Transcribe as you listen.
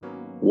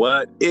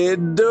What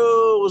it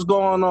do? What's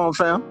going on,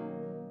 fam?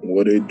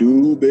 What it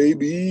do,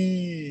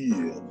 baby?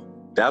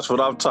 That's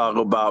what I'm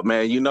talking about,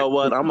 man. You know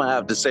what? I'm gonna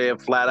have to say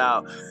it flat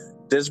out.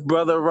 This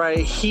brother right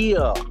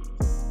here,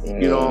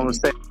 you know what I'm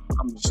saying?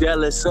 I'm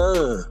jealous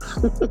of.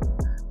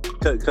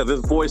 Because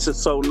his voice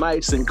is so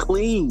nice and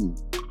clean.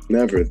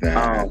 Never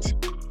that.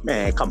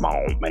 Man, come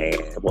on, man.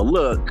 Well,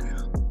 look,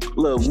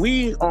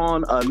 we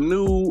on a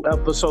new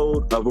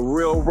episode of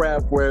Real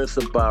Rap where it's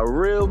about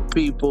real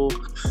people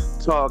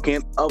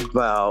talking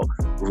about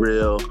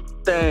real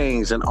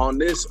things. And on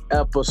this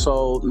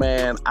episode,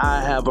 man,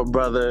 I have a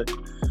brother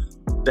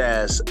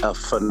that's a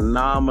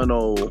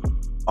phenomenal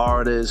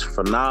artist,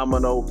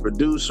 phenomenal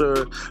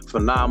producer,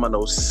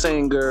 phenomenal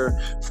singer,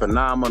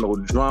 phenomenal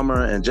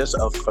drummer, and just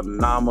a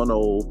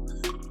phenomenal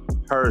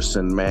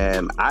person,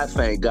 man. I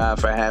thank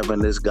God for having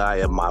this guy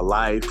in my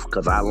life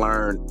because I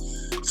learned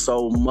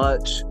so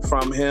much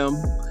from him.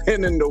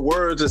 And in the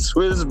words of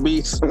Swiss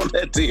Beats on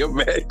that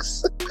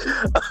DMX,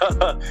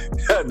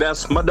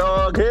 that's my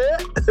dog here.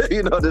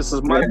 You know, this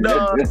is my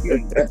dog.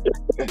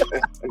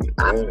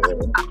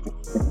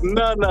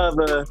 None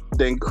other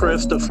than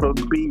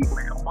Christopha'B,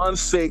 man.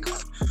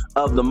 1/6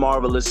 of the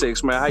Marvelous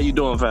Six, man. How you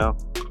doing, fam?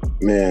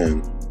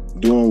 Man,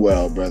 doing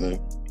well, brother.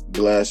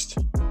 Blessed.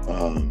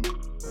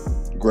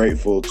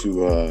 Grateful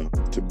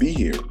to be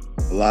here,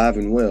 alive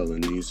and well in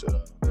these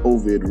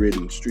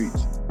COVID-ridden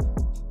streets.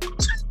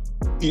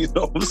 You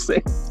know what I'm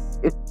saying?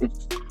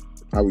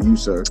 How are you,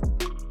 sir?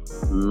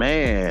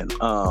 Man,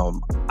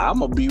 I'm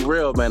gonna be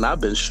real, man. I've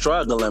been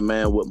struggling,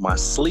 man, with my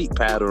sleep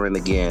pattern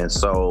again.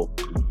 So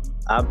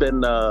I've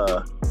been,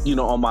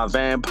 on my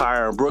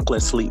vampire and Brooklyn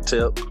sleep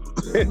tip.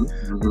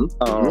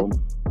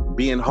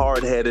 Being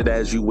hard-headed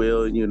as you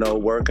will,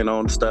 working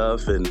on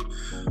stuff and,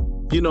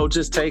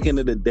 just taking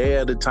it a day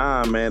at a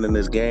time, man, in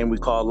this game we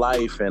call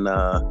life and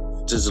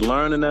just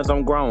learning as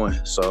I'm growing.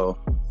 So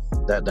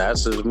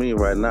that's just me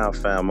right now,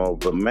 famo.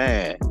 But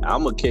man,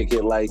 I'm gonna kick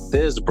it like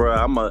this, bro.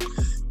 I'm gonna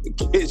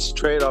get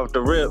straight off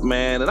the rip,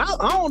 man. And I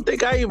don't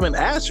think I even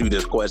asked you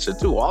this question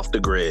too, off the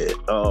grid.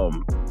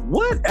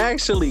 What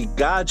actually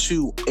got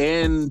you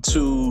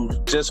into,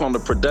 just on the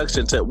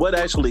production tip, what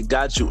actually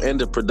got you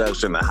into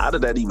production and how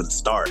did that even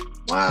start?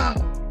 Wow.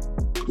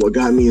 What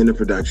got me into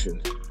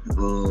production?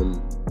 I'm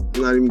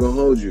not even gonna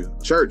hold you.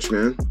 Church,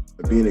 man.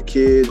 Being a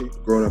kid,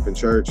 growing up in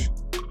church,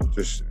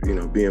 just,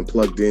 being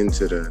plugged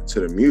into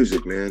the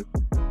music, man.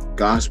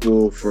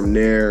 Gospel, from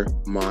there,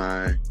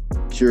 my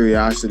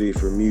curiosity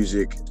for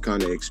music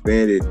kind of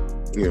expanded.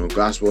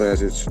 Gospel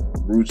has its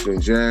roots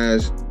in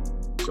jazz,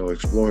 so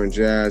exploring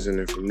jazz, and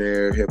then from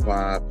there, hip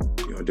hop,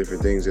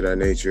 different things of that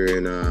nature,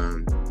 and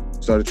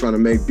started trying to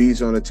make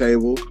beats on the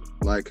table,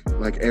 like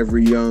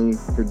every young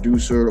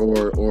producer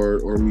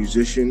or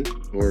musician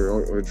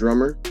or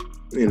drummer,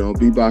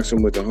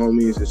 beatboxing with the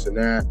homies, this and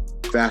that.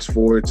 Fast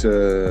forward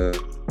to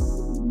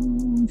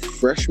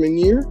freshman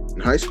year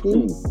in high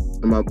school,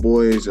 and my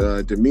boys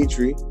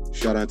Dimitri,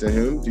 shout out to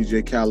him,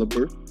 DJ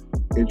Caliber,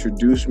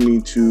 introduced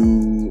me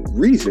to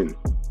Reason,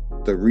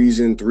 the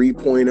Reason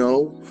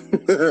 3.0.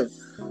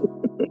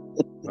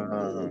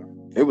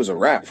 It was a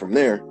wrap from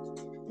there.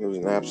 It was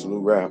an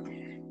absolute wrap.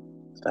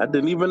 I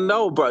didn't even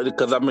know, bro,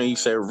 because you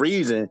said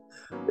Reason.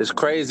 It's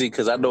crazy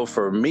because I know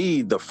for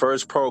me, the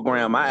first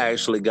program I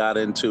actually got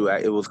into,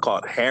 it was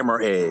called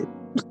Hammerhead.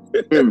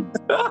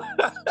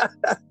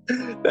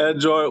 That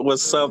joint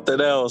was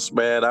something else,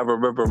 man. I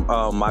remember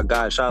my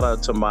guy, shout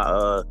out to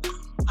my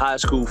high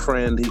school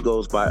friend. He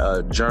goes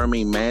by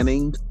Jeremy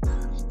Manning.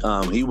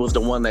 He was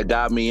the one that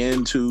got me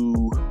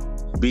into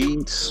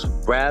beats,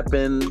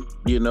 rapping.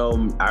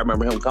 I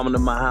remember him coming to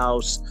my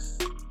house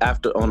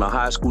on a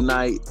high school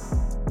night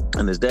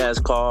in his dad's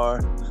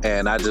car,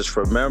 and I just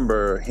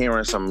remember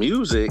hearing some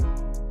music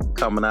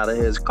coming out of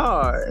his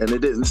car, and it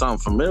didn't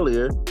sound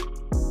familiar.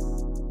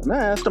 And I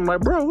asked him,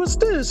 like, bro, what's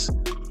this?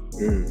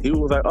 He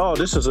was like, oh,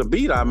 this is a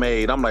beat I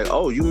made. I'm like,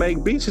 oh, you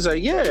make beats? He's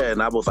like, yeah.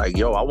 And I was like,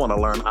 yo, I want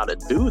to learn how to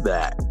do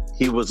that.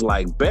 He was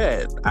like,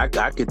 bet, I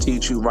could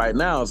teach you right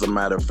now, as a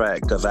matter of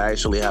fact, because I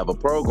actually have a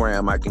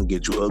program I can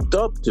get you hooked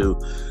up to.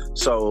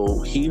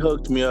 So he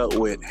hooked me up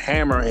with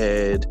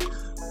Hammerhead.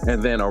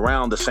 And then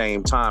around the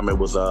same time, it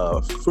was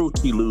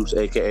Fruity Loops,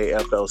 aka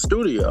FL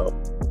Studio.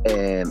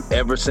 And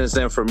ever since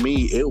then, for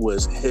me, it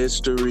was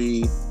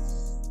history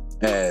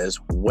as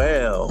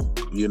well.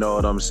 You know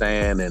what I'm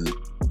saying? And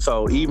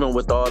so even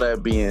with all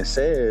that being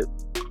said,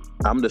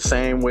 I'm the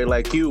same way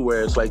like you,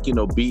 where it's like,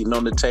 beating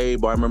on the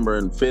table. I remember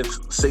in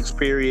 5th, 6th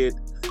period,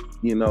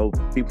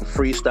 people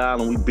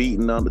freestyling, we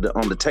beating on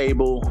the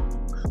table.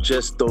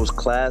 Just those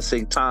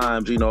classic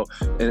times,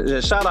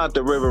 and shout out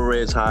to River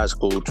Ridge High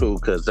School too,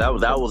 because that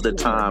was the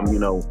time,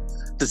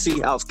 to see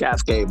House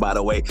Cascade, by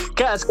the way.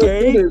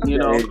 Cascade,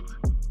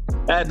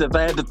 I had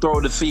to throw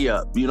the C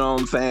up, you know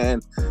what I'm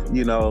saying?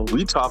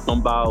 We talking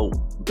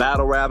about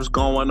battle raps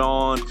going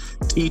on,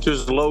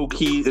 teachers low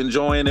key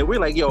enjoying it. We're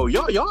like, yo,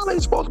 y'all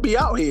ain't supposed to be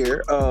out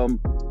here.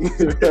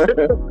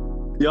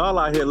 Y'all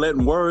out here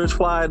letting words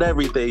fly and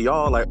everything.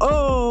 Y'all like,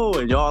 oh,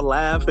 and y'all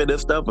laughing and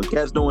stuff, and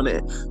cats doing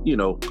it,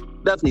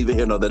 that's neither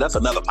here nor there. That's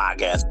another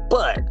podcast.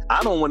 But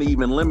I don't want to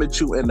even limit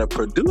you in the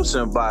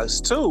producing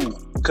box too,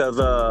 because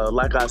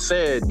like I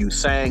said, you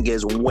sang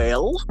as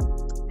well,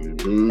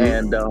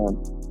 and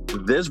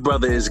this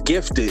brother is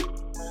gifted.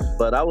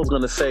 But I was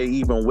gonna say,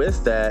 even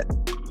with that,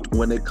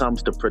 when it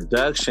comes to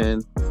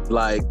production,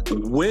 like,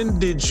 when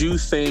did you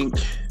think,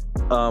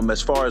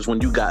 as far as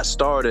when you got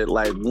started,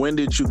 like, when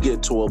did you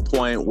get to a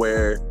point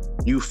where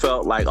you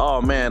felt like,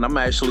 oh man, I'm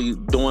actually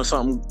doing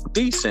something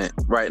decent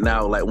right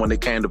now? Like, when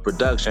it came to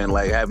production,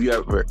 like, have you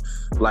ever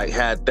like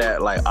had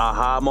that like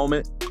aha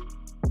moment?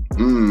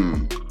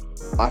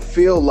 I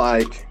feel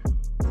like,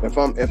 if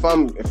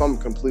I'm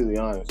completely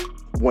honest,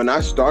 when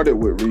I started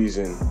with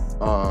Reason,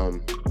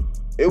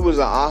 it was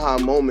an aha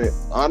moment,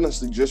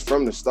 honestly, just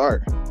from the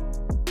start.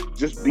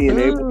 Just being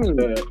able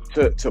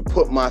to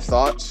put my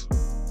thoughts,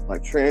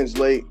 like,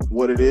 translate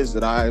what it is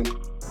that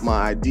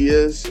my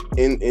ideas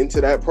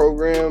into that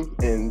program,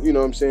 and, you know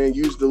what I'm saying,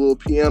 use the little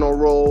piano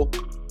roll,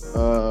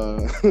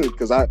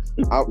 because I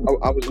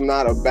was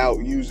not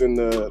about using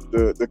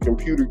the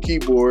computer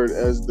keyboard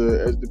as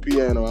the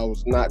piano. I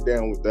was not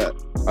down with that.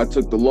 I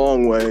took the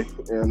long way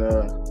and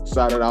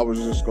decided I was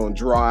just gonna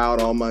draw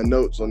out all my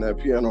notes on that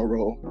piano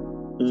roll.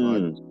 So I,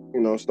 you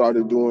know,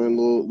 started doing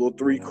little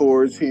 3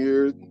 chords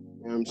here, you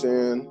know what I'm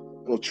saying,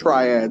 little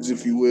triads,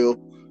 if you will.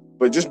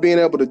 But just being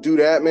able to do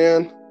that,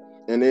 man,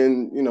 and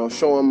then, you know,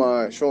 showing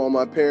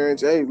my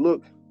parents, hey,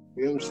 look,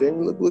 you know what I'm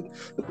saying, look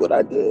what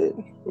I did,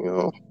 you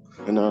know.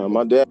 And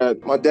my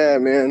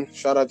dad, man,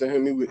 shout out to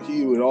him.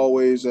 He would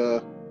always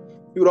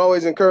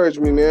encourage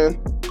me,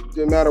 man.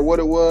 Didn't matter what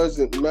it was.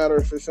 Didn't matter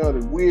if it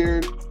sounded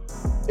weird,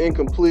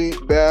 incomplete,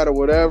 bad, or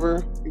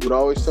whatever. He would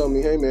always tell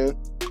me, hey, man,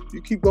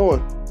 you keep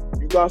going.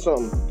 You got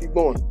something. Keep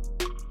going.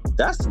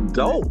 That's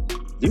dope.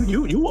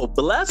 You a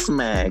blessed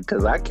man,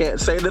 because I can't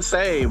say the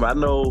same. I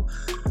know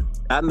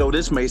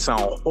this may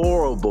sound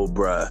horrible,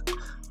 bruh.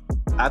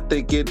 I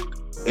think it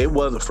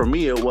wasn't, for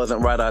me, it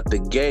wasn't right out the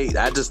gate.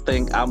 I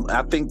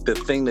think the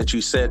thing that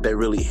you said that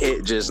really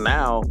hit just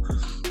now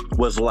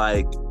was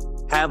like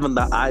having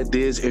the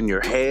ideas in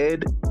your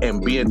head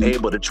and being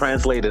able to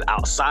translate it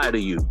outside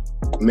of you.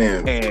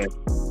 Man. And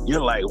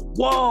you're like,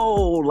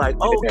 whoa, like,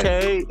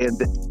 okay.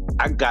 And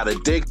I got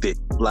addicted.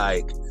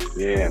 Like,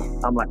 yeah.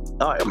 I'm like,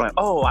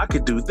 oh, I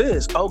could do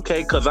this.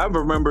 Okay. Cause I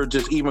remember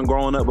just even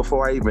growing up,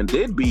 before I even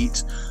did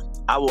beats,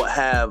 I would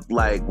have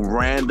like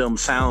random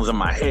sounds in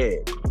my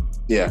head.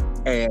 Yeah.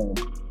 And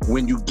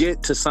when you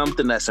get to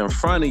something that's in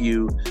front of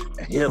you,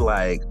 and you're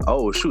like,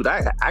 oh shoot,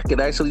 I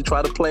could actually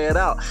try to play it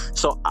out.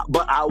 So,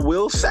 but I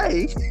will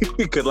say,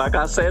 because like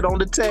I said on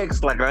the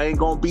text, like, I ain't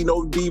gonna be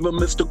no diva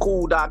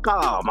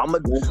MrCool.com. I'm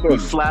gonna be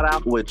flat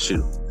out with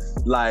you.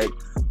 Like,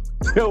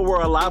 there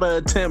were a lot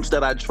of attempts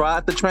that I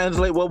tried to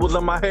translate what was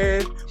in my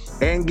head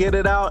and get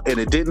it out, and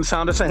it didn't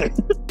sound the same.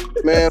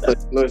 Man,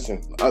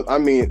 listen, I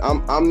mean,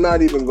 I'm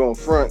not even gonna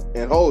front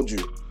and hold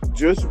you.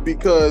 Just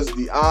because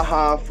the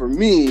aha for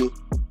me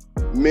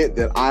meant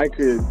that I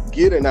could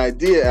get an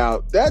idea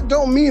out, that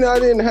don't mean I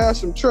didn't have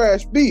some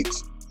trash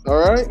beats. All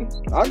right,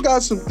 I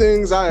got some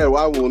things I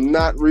will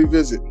not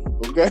revisit.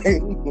 Okay,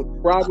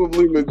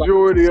 probably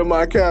majority of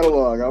my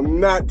catalog, I'm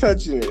not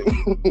touching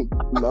it.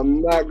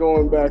 I'm not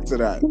going back to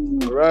that.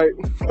 All right,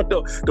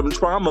 them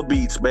trauma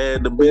beats,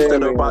 man. The beats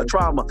that are about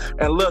trauma.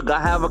 And look,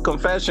 I have a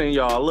confession,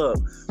 y'all. Look,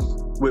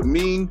 with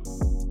me,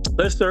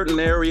 there's certain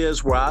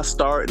areas where I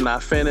start and I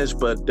finish,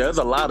 but there's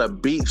a lot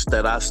of beats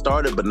that I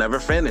started but never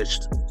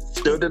finished.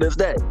 Still to this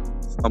day.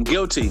 I'm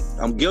guilty,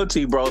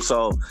 bro.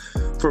 So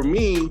for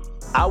me,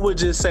 I would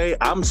just say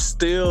I'm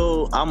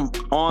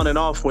on and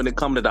off when it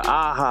comes to the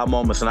aha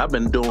moments, and I've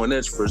been doing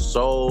this for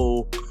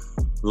so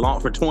long,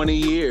 for 20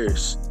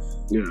 years.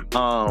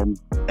 Yeah.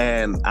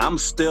 And I'm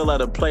still at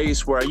a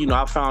place where, you know,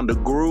 I found a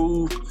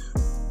groove,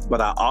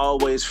 but I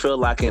always feel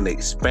like I can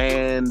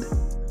expand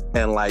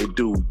and like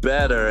do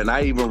better. And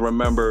I even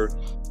remember,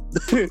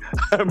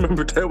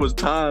 there was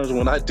times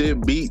when I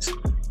did beats.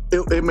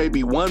 It may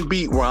be one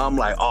beat where I'm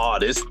like, oh,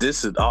 this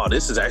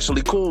is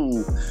actually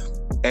cool.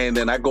 And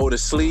then I go to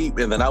sleep,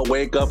 and then I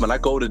wake up and I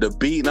go to the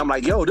beat, and I'm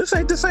like, yo, this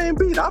ain't the same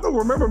beat. I don't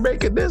remember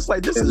making this.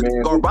 Like, this is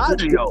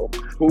garbaggio.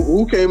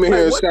 Who came in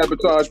here and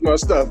sabotaged my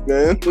stuff,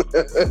 man?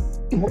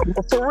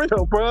 For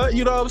real, bro.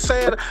 You know what I'm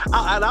saying?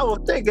 And I was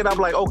thinking, I'm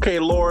like, okay,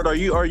 Lord, are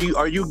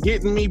you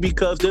getting me,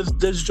 because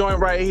this joint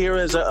right here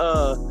is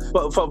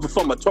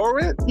from a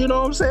torrent? You know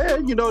what I'm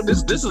saying? You know,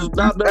 this is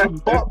not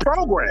the bought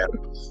program.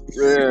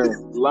 Yeah,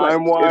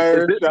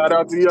 LimeWire. Shout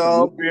out to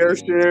y'all. Fair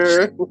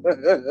share.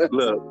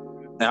 Look.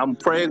 And I'm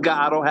praying God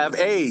I don't have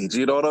AIDS,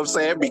 you know what I'm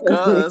saying?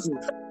 Because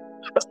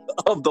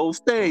of those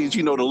things,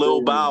 you know, the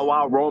little Bow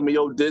Wow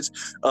Romeo disc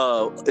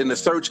in the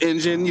search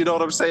engine, you know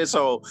what I'm saying?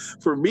 So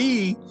for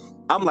me,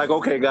 I'm like,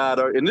 okay, God,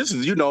 and this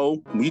is, you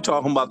know, when you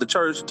talking about the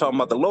church, talking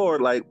about the Lord,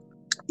 like,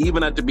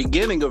 even at the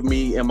beginning of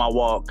me in my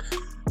walk,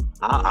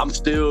 I'm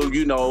still,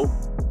 you know,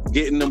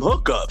 getting them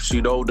hookups,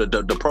 you know,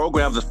 the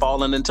programs are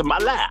falling into my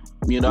lap,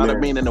 you know what I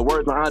mean? In the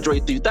words of Andre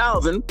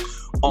 3000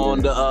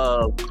 on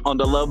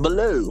the Love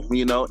Below,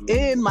 you know,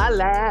 in my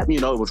lap, you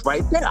know, it was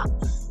right there.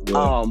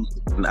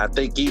 And I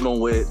think even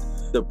with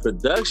the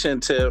production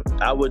tip,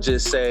 I would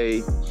just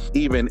say,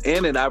 even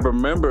in it, I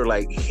remember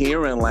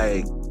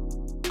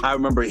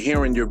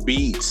hearing your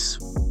beats,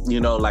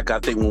 like I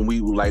think when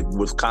we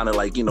was kind of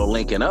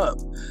linking up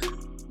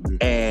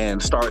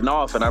and starting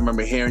off, and I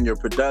remember hearing your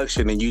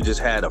production and you just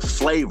had a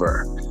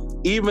flavor.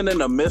 Even in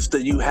the midst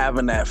of you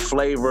having that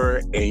flavor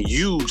and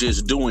you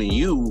just doing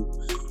you,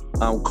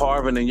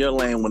 carving in your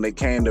lane when it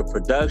came to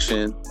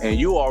production, and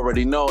you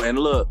already know. And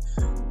look,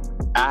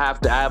 I have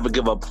to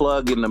give a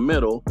plug in the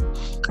middle.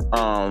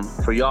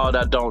 For y'all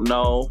that don't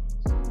know,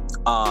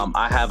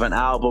 I have an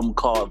album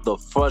called The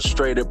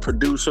Frustrated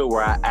Producer,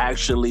 where I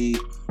actually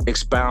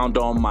expound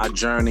on my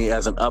journey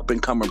as an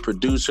up-and-coming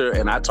producer,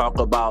 and I talk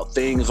about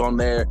things on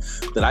there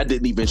that I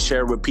didn't even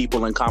share with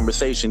people in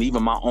conversation,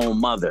 even my own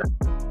mother,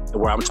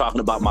 where I'm talking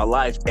about my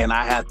life. And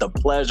I had the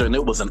pleasure, and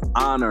it was an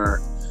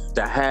honor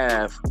to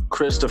have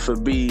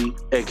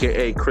Christopha'B,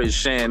 aka Chris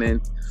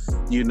Shannon,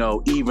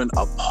 even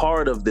a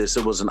part of this.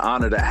 It was an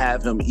honor to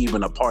have him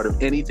even a part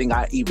of anything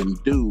I even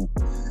do.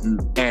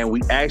 And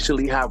we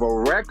actually have a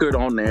record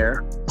on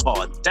there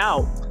called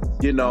Doubt,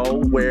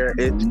 where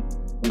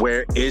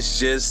it's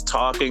just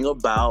talking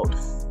about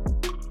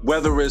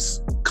whether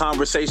it's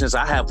conversations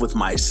I have with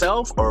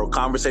myself or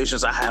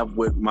conversations I have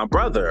with my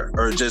brother,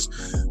 or just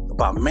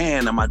about,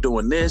 man, am I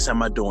doing this?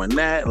 Am I doing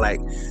that?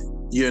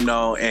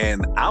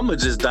 And I'ma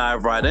just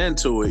dive right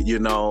into it,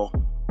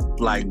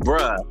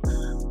 bruh,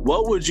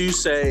 what would you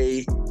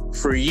say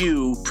for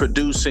you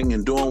producing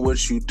and doing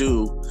what you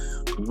do?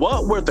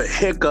 What were the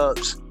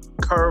hiccups,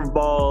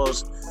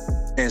 curveballs,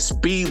 and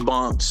speed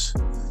bumps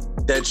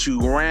that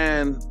you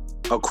ran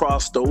over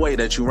across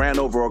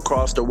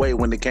the way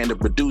when it came to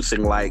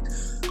producing?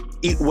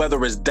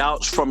 Whether it's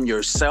doubts from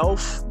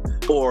yourself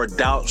or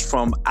doubts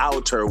from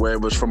outer, where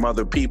it was from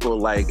other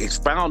people.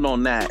 Expound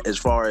on that as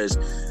far as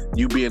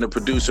you being a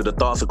producer, the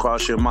thoughts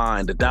across your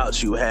mind, the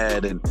doubts you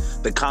had, and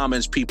the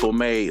comments people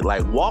made.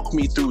 Walk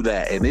me through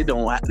that, and it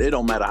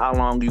don't matter how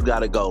long you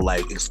gotta go.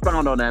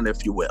 Expound on that,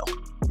 if you will.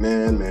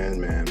 Man.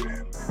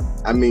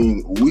 I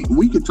mean,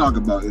 we could talk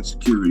about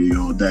insecurity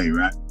all day,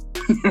 right?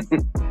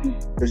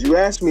 Because you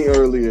asked me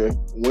earlier,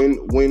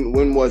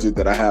 when was it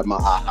that I had my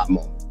aha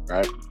moment,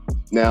 right?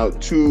 Now,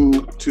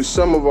 to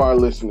some of our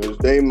listeners,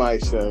 they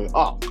might say,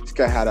 oh, this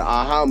guy had an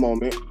aha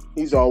moment.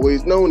 He's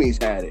always known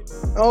he's had it.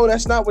 Oh,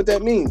 that's not what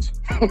that means.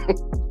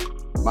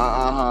 My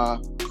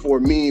aha for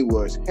me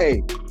was,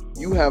 hey,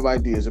 you have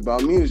ideas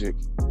about music.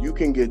 You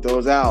can get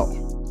those out.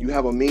 You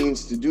have a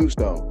means to do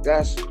so.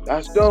 That's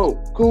dope.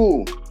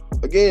 Cool.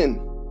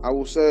 Again, I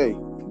will say,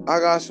 I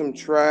got some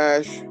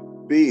trash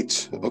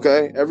beats,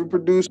 okay? Every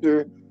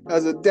producer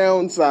has a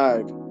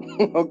downside,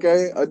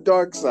 okay? A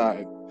dark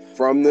side.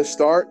 From the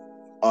start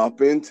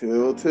up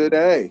until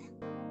today,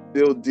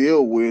 still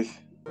deal with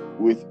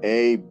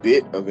a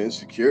bit of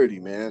insecurity,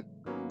 man.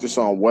 Just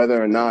on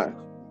whether or not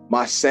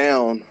my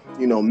sound,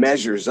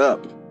 measures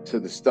up to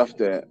the stuff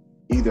that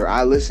either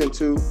I listen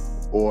to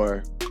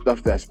or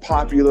stuff that's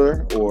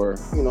popular, or,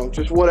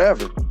 just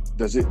whatever.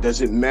 Does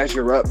it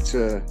measure up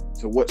to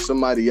what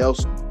somebody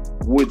else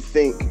would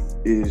think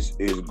is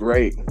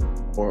great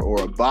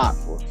or a bop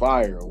or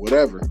fire or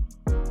whatever?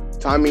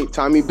 Tie me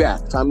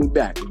back.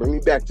 Bring me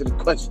back to the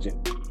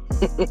question.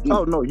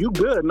 Oh, no, you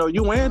good. No,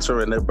 you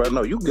answering it, bro.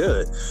 No, you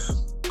good.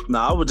 No,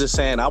 I was just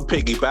saying I'll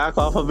piggyback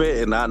off of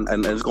it,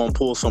 and it's gonna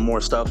pull some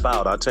more stuff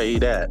out. I'll tell you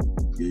that.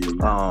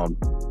 Yeah.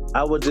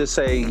 I would just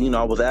say,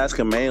 I was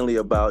asking mainly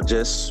about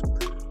just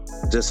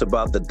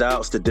about the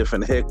doubts, the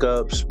different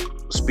hiccups,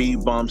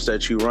 speed bumps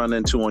that you run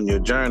into on your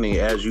journey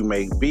as you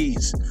make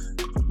beats.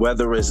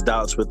 Whether it's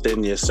doubts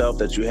within yourself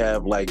that you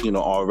have,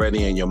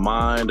 already in your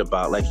mind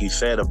about, like you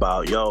said,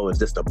 about, is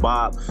this the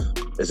bop?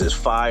 Is this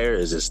fire?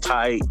 Is this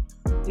tight?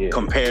 Yeah.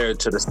 Compared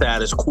to the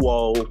status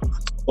quo,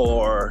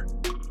 or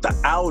the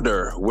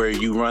outer, where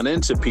you run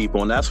into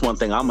people. And that's one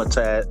thing I'm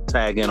gonna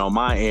tag in on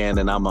my end,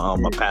 and I'm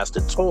gonna pass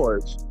the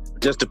torch.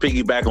 Just to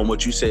piggyback on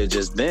what you said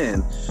just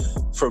then,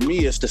 for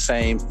me, it's the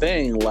same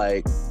thing.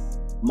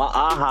 My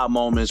aha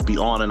moments be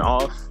on and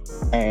off.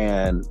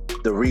 And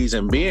the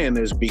reason being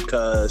is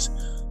because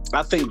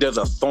I think there's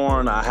a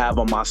thorn I have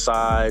on my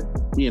side,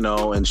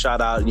 and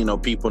shout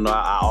out, people know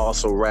I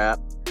also rap.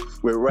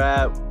 With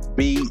rap,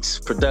 beats,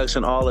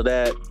 production, all of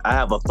that, I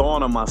have a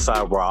thorn on my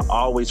side where I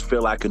always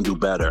feel I can do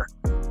better.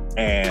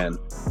 And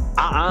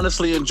I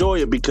honestly enjoy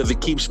it because it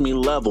keeps me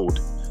leveled.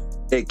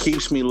 It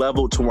keeps me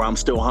leveled to where I'm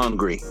still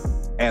hungry.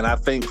 And I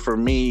think for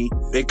me,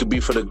 it could be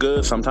for the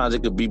good. Sometimes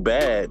it could be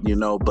bad,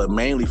 but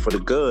mainly for the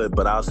good.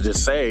 But I'll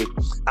just say,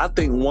 I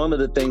think one of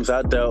the things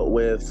I dealt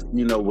with,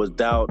 with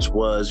doubts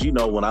was,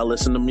 when I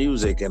listen to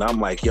music and I'm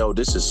like, yo,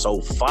 this is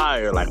so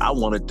fire. I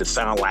want it to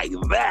sound like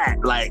that.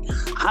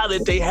 How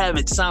did they have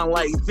it sound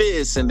like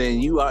this? And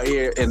then you out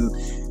here and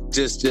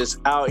just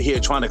out here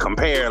trying to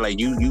compare.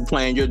 You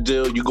playing your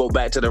deal, you go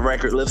back to the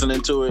record,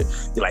 listening to it,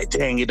 you're like,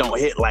 dang, it don't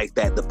hit like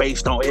that. The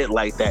bass don't hit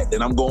like that.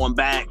 Then I'm going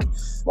back,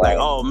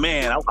 oh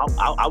man,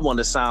 I want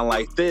to sound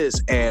like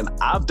this. And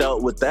I've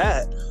dealt with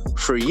that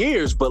for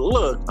years. But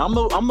look, I'm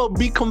gonna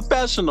be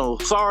confessional.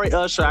 Sorry,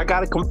 Usher, I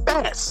gotta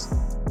confess.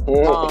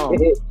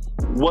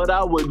 What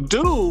I would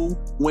do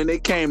when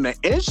it came to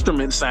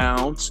instrument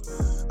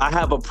sounds, I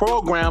have a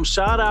program.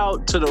 Shout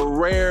out to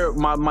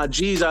my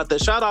G's out there.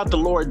 Shout out to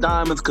Lord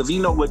Diamonds, because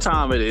you know what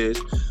time it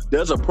is.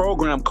 There's a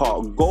program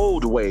called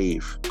Gold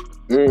Wave,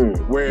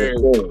 where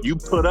you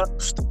put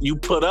up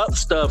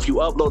stuff, you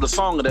upload a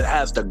song, and it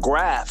has the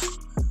graph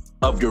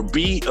of your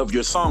beat of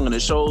your song, and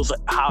it shows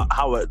how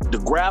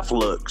the graph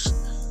looks,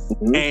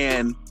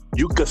 and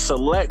you could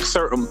select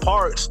certain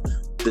parts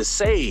to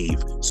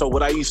save. So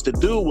what I used to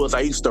do was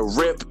I used to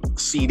rip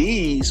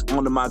CDs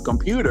onto my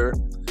computer,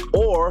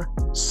 or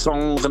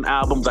songs and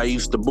albums I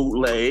used to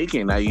bootleg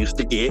and I used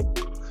to get,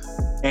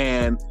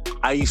 and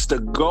I used to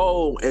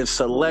go and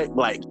select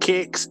like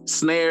kicks,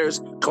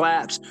 snares,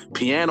 claps,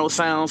 piano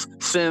sounds,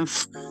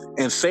 synths,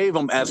 and save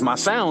them as my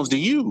sounds to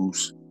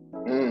use.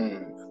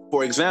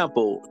 For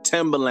example,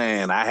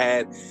 Timbaland, I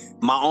had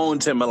my own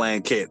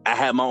Timbaland kit. I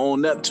had my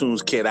own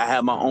Neptunes kit. I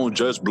had my own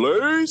Just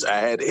Blaze. I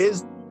had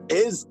his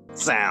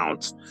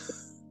sounds.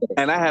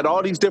 And I had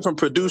all these different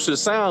producer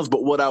sounds,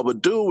 but what I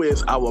would do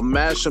is I would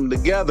mash them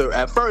together.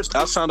 At first,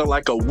 I sounded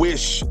like a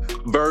Wish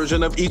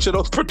version of each of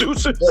those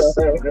producers. A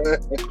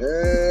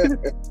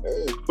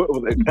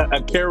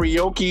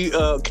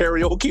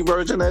karaoke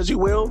version, as you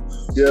will.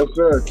 Yes,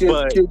 sir.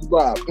 Kids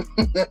Bop.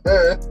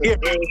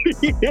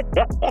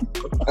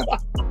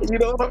 You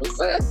know what I'm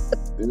saying?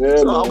 Yeah,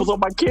 so man. I was on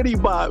my Kitty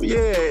Bop.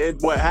 Yeah.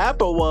 And what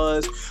happened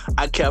was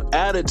I kept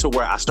at it to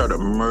where I started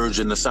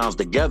merging the sounds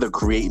together,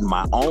 creating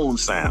my own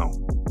sound.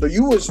 So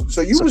you was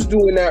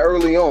doing that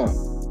early on.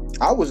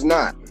 I was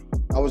not.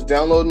 I was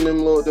downloading them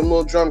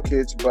little drum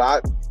kits,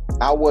 but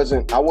I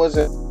wasn't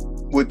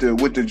with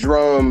the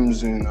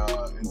drums and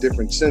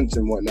different synths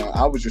and whatnot.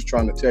 I was just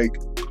trying to take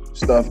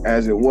stuff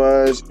as it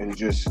was and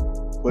just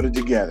put it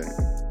together.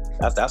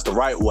 That's the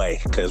right way.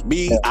 Cause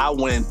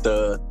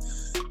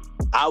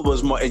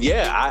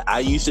I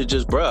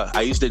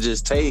used to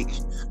just take,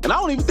 and I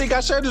don't even think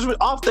I shared this with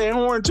Off the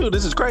Horn too.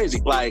 This is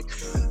crazy. Like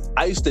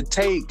I used to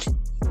take,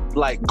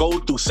 like, go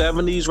through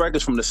 70s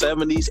records from the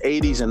 70s,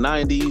 80s, and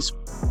 90s,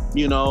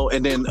 you know,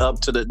 and then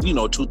up to the,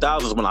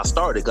 2000s when I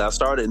started, because I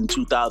started in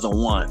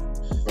 2001.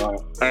 Right.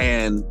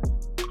 And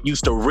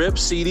used to rip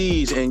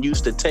CDs and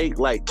used to take,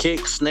 like,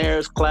 kicks,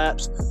 snares,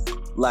 claps.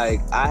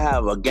 Like, I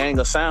have a Gang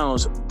of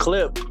Sounds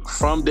clip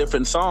from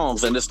different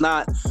songs, and it's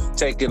not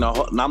taking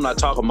I'm not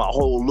talking about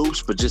whole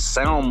loops, but just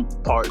sound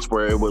parts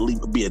where it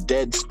would be a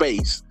dead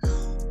space.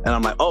 And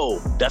I'm like, oh,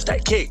 that's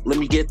that kick. Let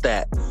me get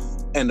that.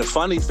 And the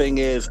funny thing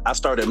is, I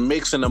started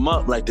mixing them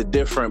up, like the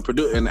different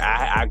and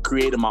I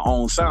created my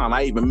own sound.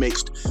 I even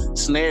mixed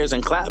snares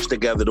and claps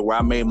together to where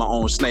I made my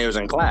own snares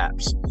and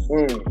claps.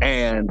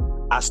 And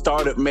I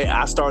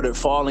started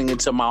falling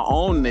into my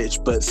own niche.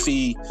 But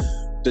see,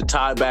 to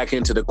tie back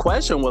into the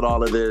question with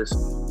all of this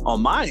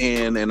on my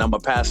end, and I'm gonna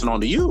pass it on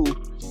to you,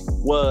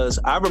 was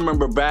I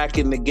remember back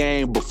in the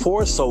game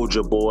before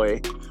Soulja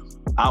Boy,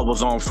 I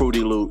was on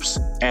Fruity Loops,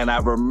 and I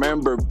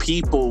remember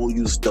people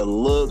used to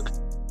look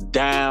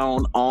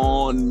down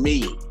on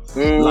me,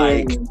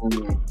 like,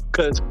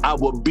 because I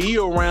would be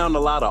around a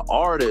lot of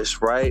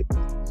artists, right?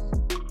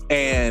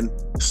 And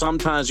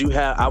sometimes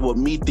I would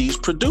meet these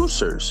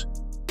producers,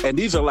 and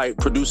these are like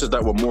producers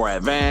that were more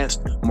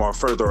advanced, more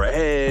further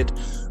ahead.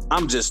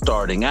 I'm just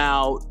starting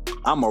out,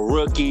 I'm a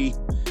rookie,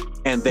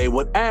 and they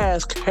would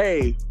ask,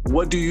 hey,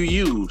 what do you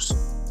use?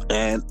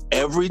 And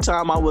every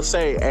time I would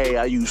say, hey,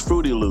 I use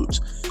Fruity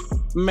Loops,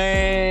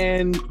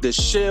 man, the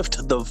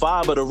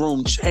vibe of the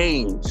room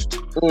changed.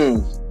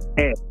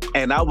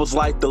 And I was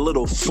like the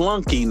little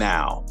flunky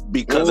now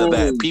because of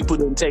that. People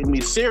didn't take me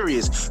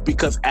serious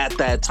because at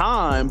that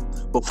time,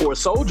 before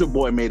Soulja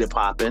Boy made it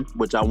poppin',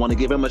 which I want to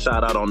give him a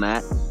shout out on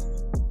that,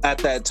 at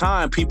that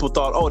time, people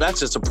thought, oh, that's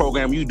just a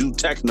program you do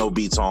techno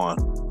beats on.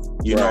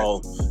 You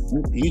know,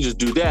 you just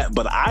do that.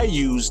 But I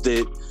used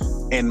it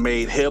and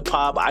made hip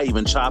hop. I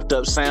even chopped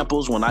up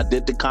samples when I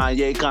did the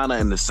Kanye kind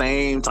of in the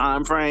same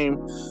time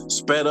frame,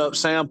 sped up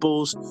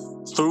samples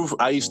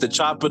I used to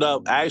chop it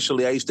up.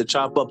 Actually, I used to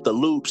chop up the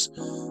loops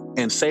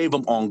and save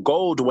them on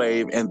Gold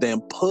Wave and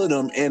then put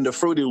them into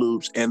Fruity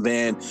Loops and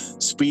then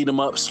speed them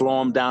up, slow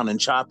them down, and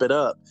chop it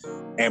up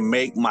and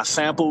make my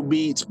sample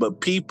beats. But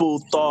people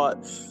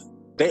thought,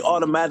 they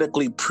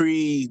automatically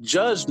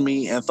prejudged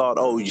me and thought,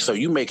 oh, so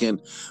you making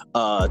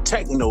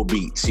techno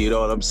beats, you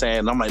know what I'm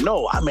saying? I'm like,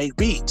 no, I make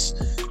beats.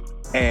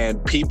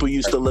 And people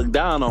used to look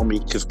down on me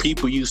because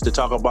people used to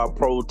talk about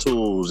Pro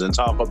Tools and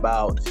talk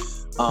about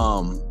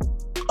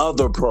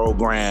other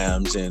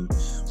programs, and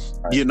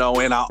you know,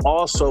 and I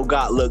also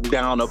got looked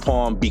down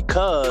upon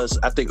because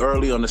I think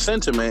early on the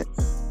sentiment,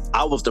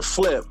 I was the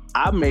flip.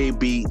 I made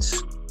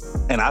beats,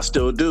 and I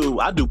still do.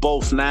 I do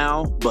both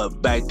now,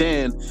 but back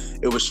then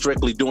it was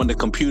strictly doing the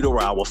computer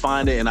where I would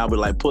find it and I would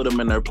like put them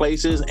in their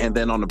places, and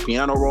then on the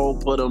piano roll,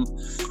 put them,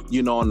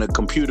 you know, on the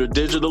computer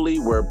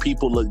digitally, where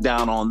people look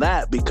down on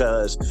that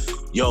because,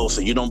 yo,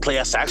 so you don't play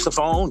a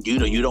saxophone?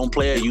 You don't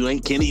play you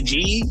ain't Kenny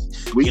G?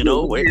 You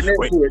know, wait.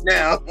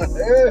 Now.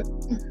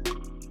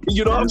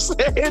 You know what I'm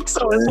saying?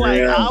 So it's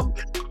like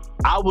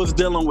I was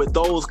dealing with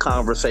those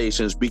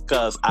conversations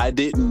because I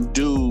didn't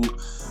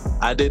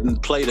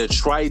play the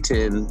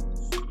Triton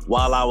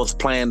while I was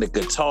playing the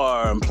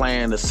guitar and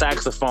playing the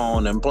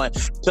saxophone and playing,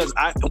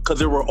 because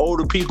there were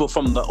older people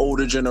from the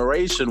older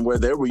generation where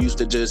they were used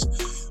to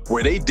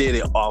where they did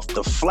it off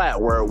the flat,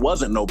 where it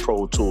wasn't no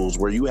Pro Tools,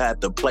 where you had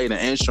to play the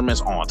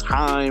instruments on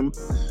time.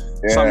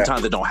 Yeah.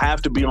 Sometimes it don't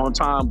have to be on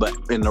time, but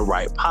in the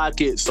right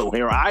pocket. So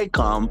here I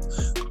come,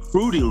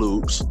 Fruity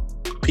Loops,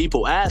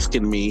 people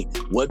asking me,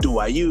 what do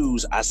I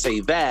use? I say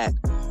that.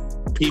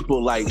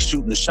 People like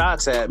shooting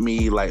shots at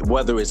me, like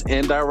whether it's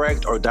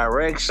indirect or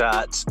direct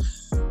shots.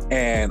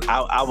 And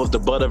I was the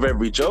butt of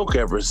every joke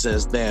ever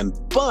since then.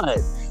 But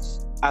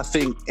I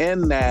think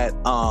in that,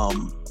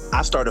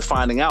 I started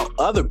finding out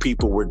other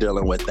people were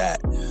dealing with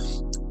that.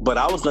 But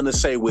I was going to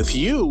say with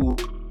you,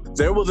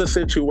 there was a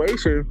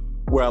situation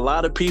where a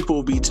lot of people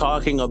would be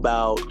talking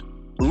about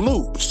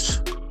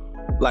loops.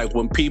 Like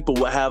when people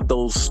would have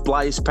those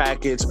splice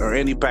packets or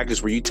any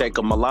packets where you take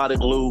a melodic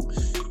loop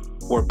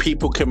where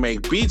people can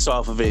make beats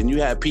off of it. And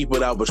you had people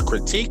that was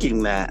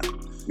critiquing that.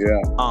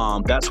 Yeah.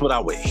 That's what I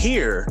would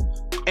hear.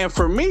 And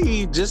for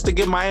me, just to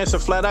get my answer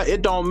flat out,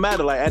 it don't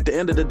matter. Like at the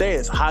end of the day,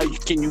 it's how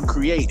can you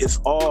create? It's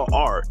all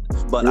art.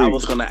 But I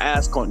was gonna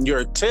ask on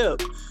your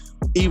tip,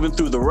 even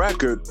through the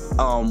record,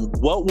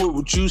 what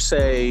would you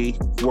say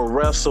were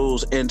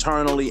wrestles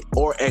internally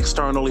or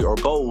externally or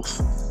both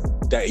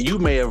that you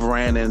may have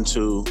ran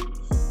into,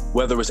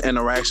 whether it's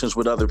interactions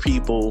with other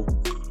people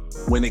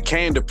when it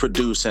came to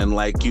producing,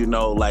 like, you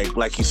know,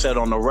 like you said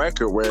on the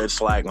record, where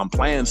it's like I'm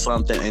playing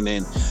something and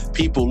then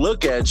people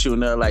look at you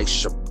and they're like,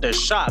 they're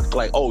shocked,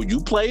 like, oh, you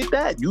played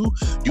that? You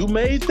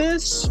made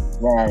this?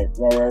 Right.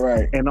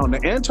 And on the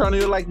internal,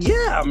 you're like,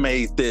 yeah, I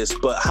made this.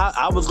 But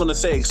I was going to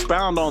say,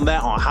 expound on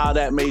that, on how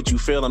that made you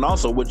feel, and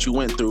also what you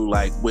went through,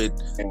 like with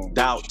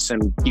doubts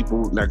and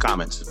people, their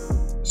comments.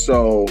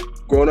 So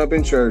growing up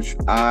in church,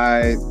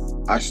 I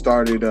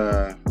started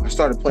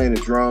playing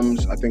the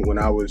drums, I think when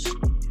I was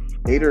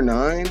 8 or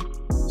 9,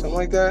 something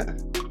like that.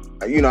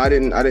 You know, I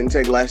didn't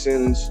take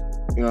lessons,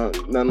 you know,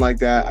 nothing like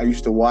that. I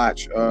used to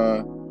watch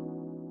my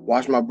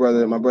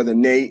brother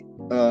Nate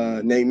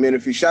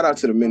Menifee. Shout out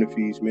to the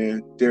Menifees,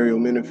 man. Dario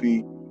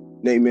Menifee,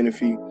 Nate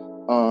Menifee.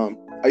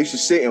 I used to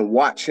sit and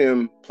watch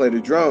him play the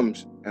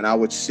drums, and I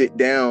would sit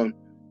down,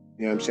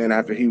 you know what I'm saying,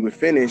 after he would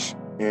finish,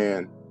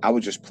 and I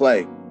would just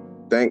play.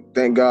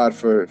 Thank God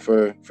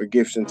for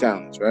gifts and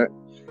talents, right?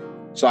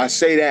 So I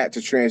say that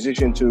to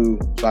transition to,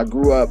 so I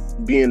grew up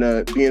being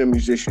a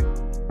musician,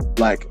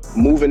 like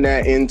moving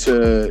that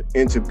into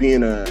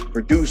being a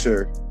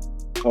producer.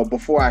 Well,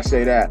 before I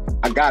say that,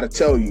 I gotta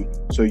tell you,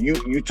 so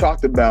you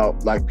talked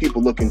about like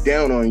people looking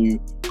down on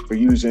you for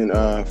using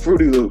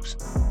Fruity Loops.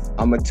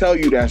 I'm gonna tell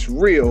you that's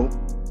real,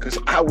 because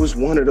I was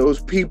one of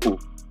those people.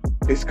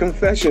 It's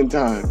confession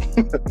time.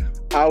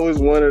 I was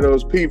one of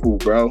those people,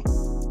 bro.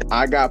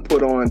 I got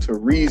put on to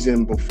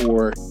Reason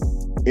before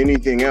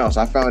anything else.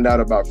 I found out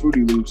about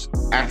Fruity Loops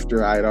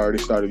after I had already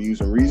started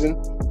using Reason,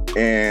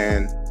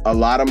 and a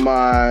lot of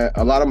my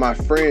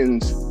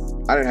friends,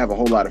 I didn't have a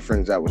whole lot of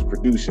friends that was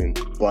producing,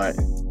 but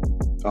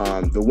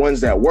the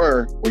ones that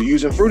were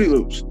using Fruity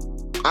Loops.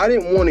 I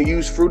didn't want to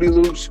use Fruity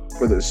Loops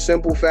for the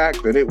simple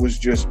fact that it was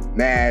just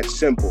mad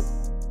simple.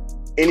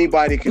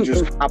 Anybody could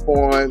just hop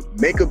on,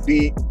 make a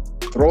beat,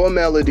 throw a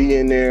melody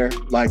in there.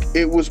 Like,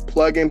 it was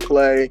plug and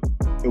play.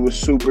 It was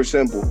super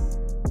simple.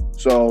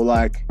 So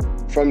like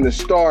from the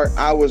start,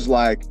 I was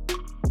like,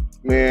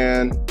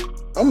 man,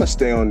 I'm gonna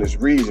stay on this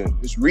Reason.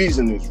 This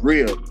Reason is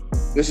real.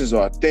 This is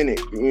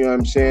authentic. You know what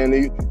I'm saying?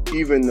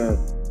 Even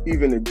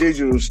the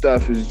digital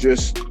stuff is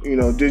just, you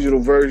know, digital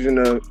version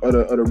of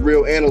the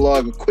real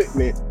analog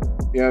equipment.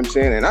 You know what I'm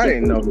saying? And I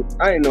didn't know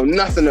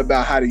nothing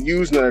about how to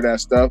use none of that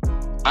stuff.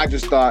 I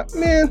just thought,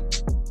 man,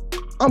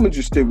 I'm gonna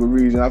just stick with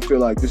Reason. I feel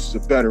like this is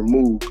a better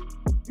move.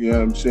 You know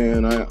what I'm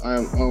saying? I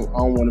don't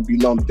want to be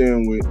lumped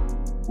in with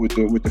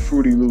the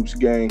Fruity Loops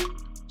gang.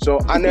 So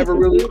I never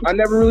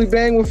really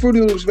banged with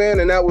Fruity Loops, man,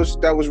 and that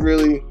was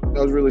really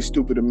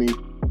stupid of me.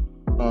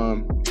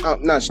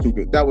 Not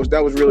stupid. That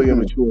was really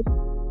immature.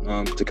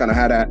 To kind of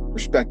have that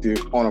perspective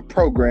on a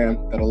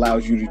program that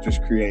allows you to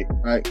just create,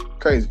 right?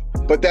 Crazy.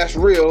 But that's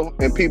real,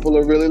 and people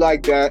are really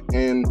like that,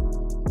 and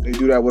they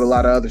do that with a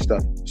lot of other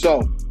stuff.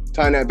 So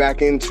tying that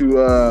back into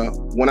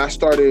when I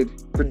started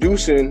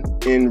producing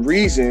in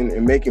Reason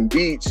and making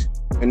beats,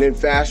 and then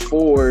fast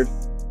forward,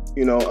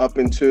 you know, up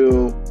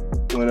until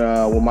when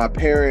my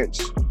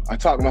parents, I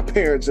talked my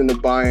parents into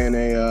buying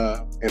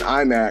an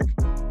iMac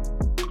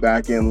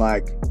back in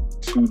like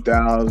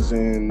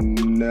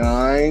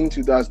 2009,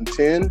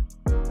 2010,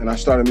 and I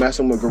started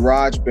messing with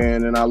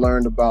GarageBand, and I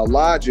learned about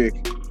Logic.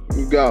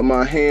 You got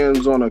my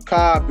hands on a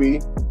copy,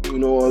 you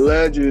know,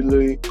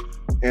 allegedly,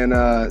 and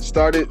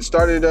started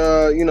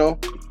you know,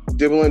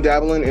 dibbling,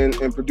 dabbling,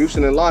 and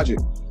producing in Logic.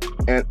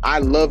 And I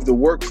love the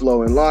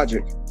workflow in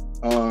Logic.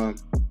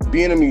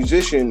 Being a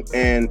musician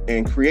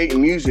and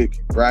creating music,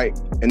 right,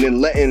 and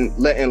then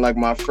letting like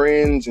my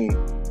friends and,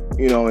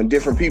 you know, and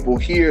different people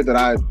hear that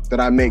I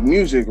make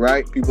music,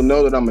 right? People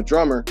know that I'm a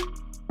drummer.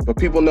 but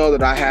people know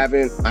that I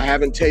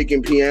haven't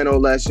taken piano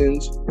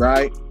lessons,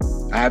 right?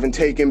 I haven't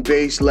taken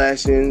bass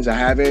lessons. I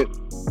haven't,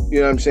 you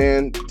know what I'm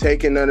saying,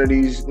 taken none of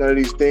these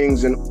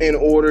things in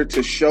order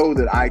to show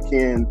that I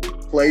can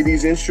play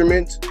these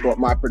instruments, but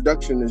my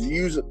production is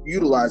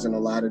utilizing a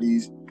lot of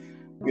these,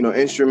 you know,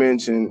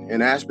 instruments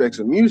and aspects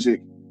of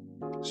music.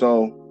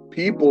 So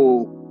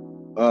people,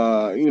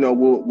 you know,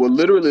 will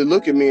literally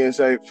look at me and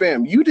say,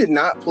 "Fam, you did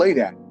not play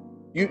that.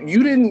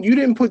 You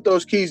didn't put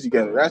those keys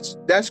together.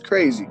 That's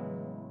crazy,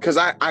 because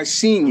I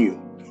seen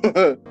you,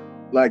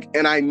 like,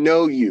 and I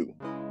know you."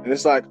 And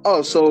it's like,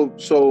 oh, so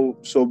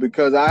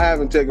because I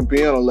haven't taken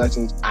piano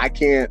lessons, I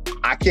can't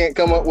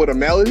come up with a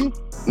melody?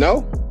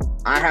 No,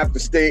 I have to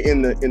stay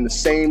in the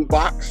same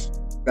box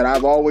that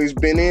I've always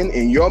been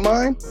in your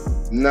mind?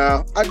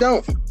 No, I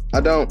don't.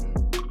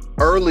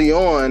 Early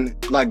on,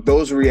 like,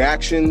 those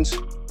reactions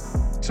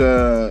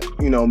to,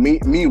 you know,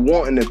 me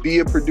wanting to be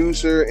a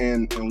producer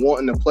and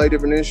wanting to play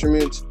different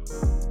instruments,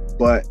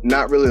 but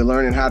not really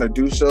learning how to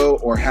do so,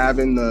 or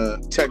having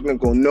the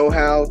technical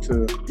know-how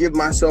to give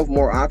myself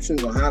more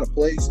options on how to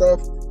play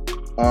stuff,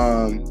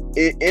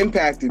 it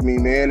impacted me,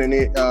 man, and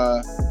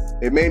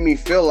it made me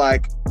feel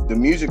like the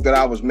music that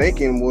I was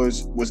making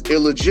was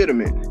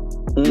illegitimate.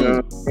 You know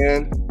what I'm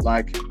saying?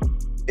 Like,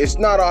 it's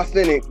not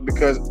authentic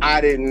because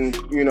I didn't,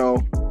 you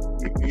know,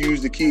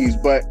 use the keys,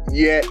 but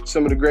yet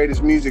some of the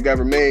greatest music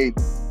ever made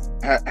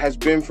has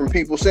been from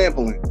people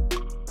sampling.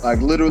 Like,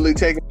 literally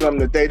taking something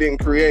that they didn't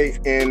create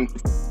and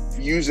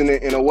using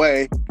it in a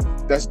way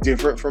that's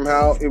different from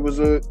how it was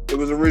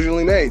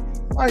originally made.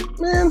 Like,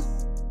 man,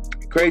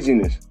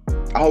 craziness.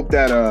 I hope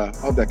that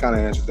kind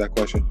of answers that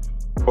question.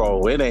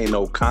 Bro, it ain't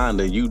no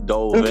kinda. You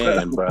dove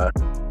in, bro.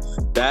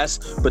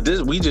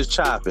 We just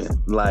chopping.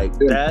 Like,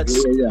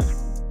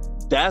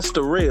 that's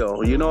the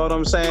real. You know what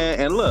I'm saying?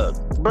 And look,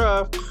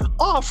 bro,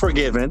 all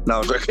forgiven.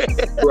 No, I'm joking.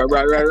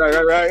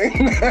 Right.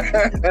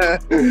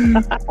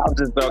 I'm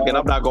just joking.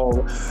 I'm not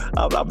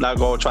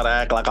gonna try to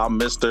act like I'm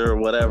Mr. or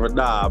whatever.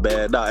 Nah,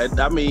 man. Nah.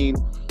 I mean,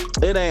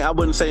 it ain't. I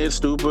wouldn't say it's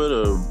stupid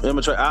or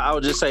immature. I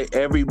would just say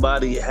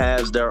everybody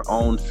has their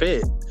own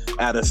fit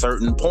at a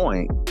certain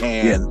point,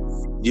 and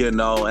you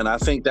know, and I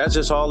think that's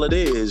just all it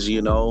is,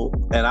 you know.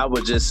 And I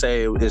would just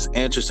say it's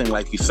interesting,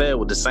 like you said,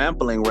 with the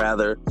sampling,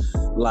 rather,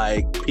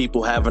 like,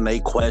 people having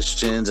their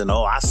questions and,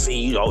 oh, I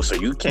see, oh, so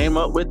you came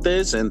up with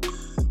this. And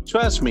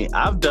trust me,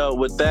 I've dealt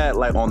with that,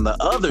 like, on the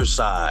other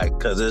side,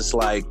 because it's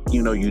like,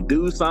 you know, you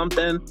do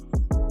something,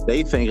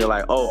 they think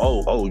like,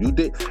 oh, you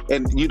did.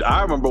 And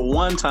I remember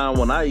one time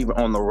when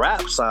on the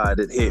rap side,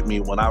 it hit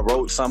me when I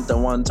wrote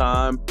something one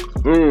time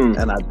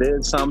and I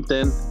did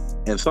something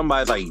and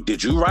somebody's like,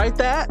 did you write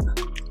that?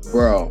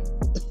 Bro.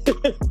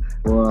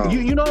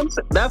 You know what I'm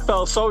saying? That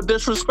felt so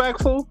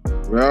disrespectful.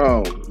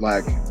 Bro,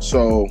 like,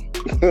 so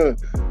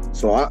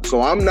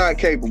I'm not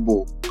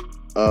capable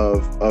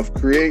of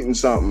creating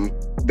something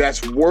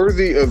that's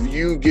worthy of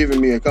you giving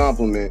me a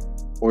compliment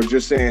or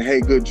just saying, hey,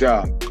 good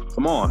job.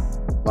 Come on.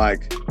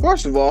 Like,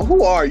 first of all,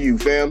 who are you,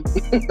 fam?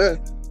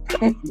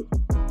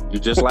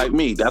 You're just like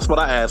me. That's what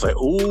I asked. Like,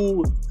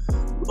 who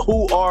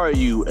are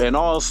you? And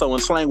also in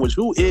slang language,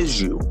 who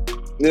is you?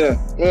 Yeah.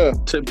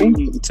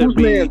 Whose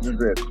man's is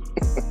this?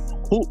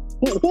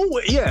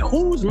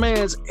 Whose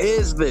man's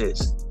is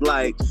this?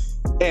 Like,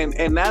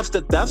 and that's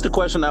the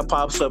question that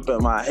pops up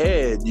in my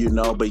head, you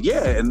know. But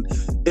yeah, and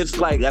it's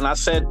like, and I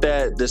said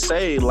that to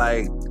say,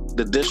 like,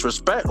 the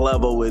disrespect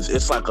level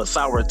it's like a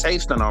sour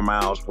taste in our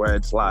mouths, where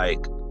it's like,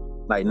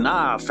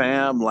 nah,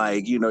 fam,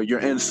 like, you know, you're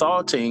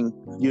insulting,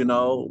 you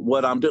know,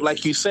 what I'm doing.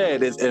 Like you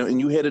said, and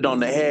you hit it on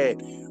the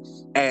head.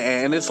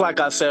 And it's like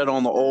I said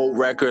on the old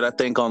record, I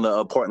think on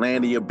the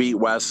Portlandia beat,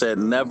 where I said,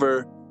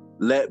 never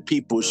let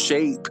people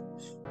shape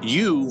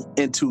you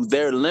into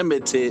their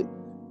limited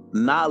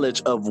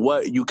knowledge of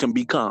what you can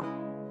become.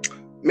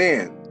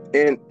 Man,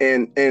 and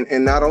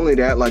not only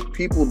that, like,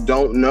 people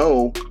don't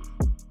know,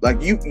 like,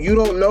 you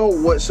don't know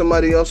what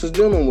somebody else is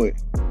dealing with.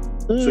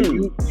 So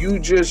you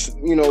just,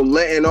 you know,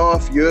 letting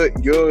off your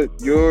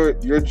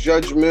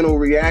judgmental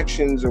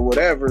reactions or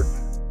whatever.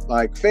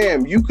 Like,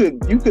 fam, you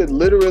could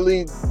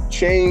literally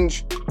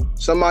change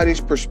somebody's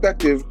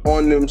perspective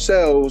on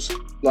themselves,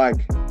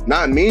 like,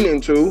 not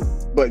meaning to,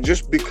 but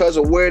just because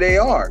of where they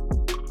are.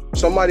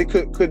 Somebody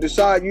could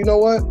decide, you know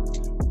what?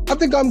 I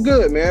think I'm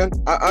good, man.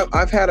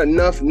 I've had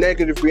enough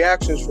negative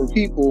reactions from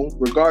people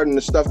regarding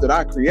the stuff that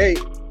I create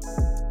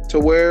to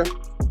where,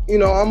 you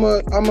know, I'm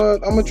a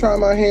try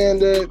my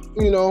hand at,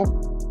 you know,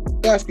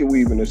 basket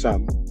weaving or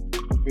something.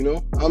 You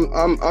know,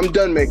 I'm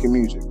done making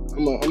music.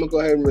 I'm gonna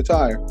go ahead and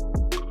retire.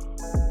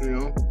 You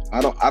know,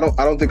 I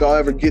don't think I'll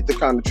ever get the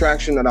kind of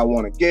traction that I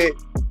want to get.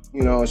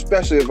 You know,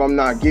 especially if I'm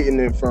not getting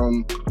it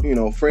from, you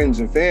know, friends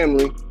and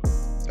family.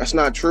 That's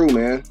not true,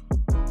 man.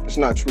 It's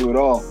not true at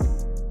all.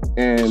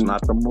 And it's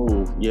not the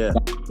move. Yeah.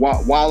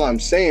 While I'm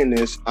saying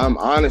this, I'm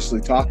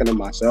honestly talking to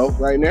myself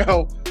right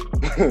now.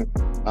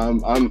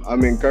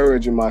 I'm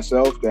encouraging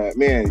myself that,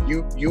 man,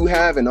 you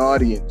have an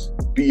audience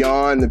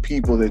beyond the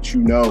people that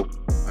you know.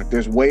 Like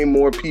there's way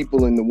more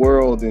people in the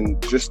world than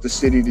just the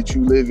city that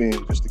you live in,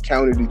 just the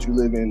county that you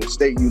live in, the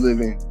state you live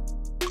in.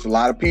 There's a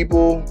lot of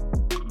people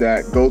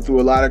that go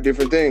through a lot of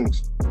different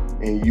things.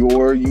 And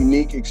your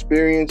unique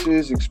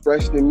experiences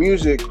expressed in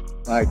music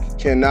like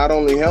can not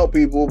only help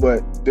people,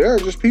 but there are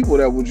just people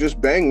that will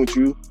just bang with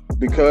you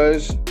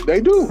because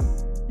they do.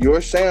 Your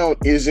sound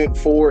isn't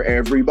for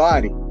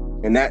everybody.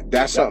 And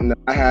that's something that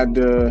I had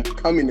to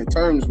come into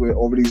terms with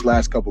over these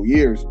last couple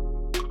years.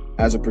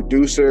 As a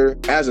producer,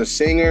 as a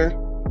singer,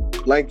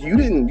 like you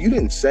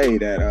didn't say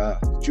that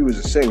you was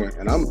a singer,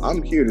 and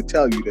I'm here to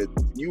tell you that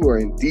you are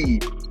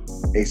indeed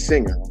a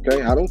singer.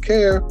 Okay, I don't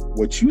care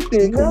what you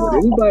think or what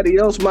anybody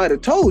else might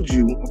have told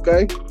you.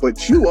 Okay,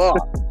 but you are.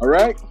 All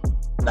right.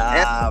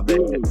 Nah,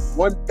 man.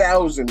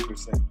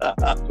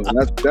 1,000%. So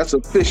that's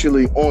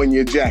officially on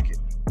your jacket.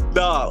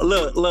 No,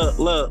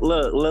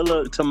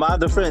 look. To my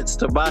defense.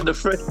 No.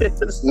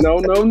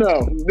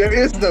 There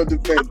is no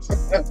defense.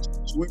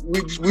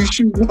 we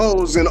shoot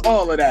holes in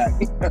all of that.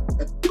 with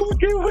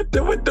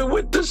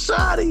the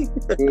shotty.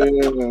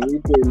 Yeah, we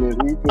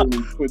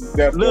put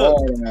depth to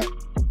all of that.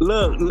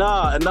 Look,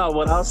 no.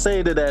 What I'll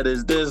say to that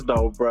is this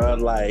though, bro.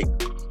 Like,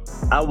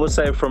 I would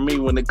say for me,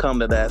 when it come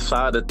to that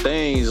side of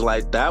things,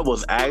 like that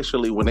was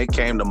actually when it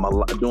came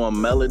to doing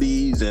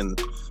melodies,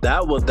 and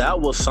that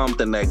was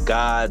something that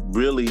God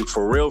really,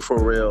 for real,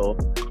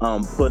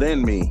 put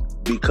in me.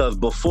 Because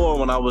before,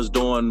 when I was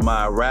doing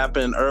my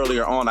rapping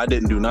earlier on, I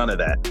didn't do none of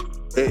that.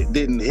 It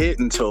didn't hit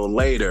until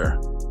later,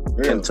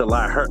 until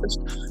I heard.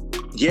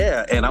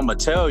 Yeah, and I'm gonna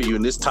tell you,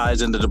 and this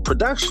ties into the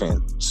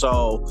production.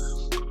 So,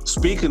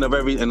 speaking of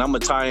and I'm gonna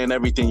tie in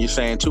everything you're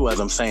saying too, as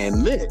I'm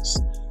saying this.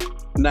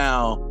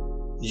 Now,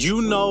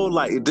 you know,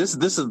 like this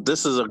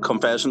is a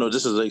confessional.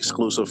 This is an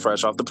exclusive,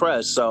 fresh off the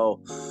press. So,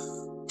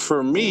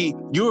 for me,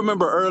 you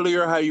remember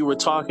earlier how you were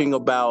talking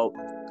about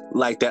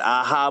like that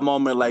aha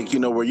moment, like, you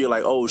know, where you're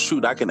like, oh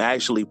shoot, I can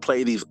actually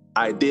play these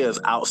ideas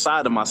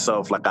outside of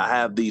myself. Like I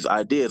have these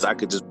ideas, I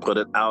could just put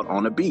it out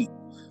on a beat.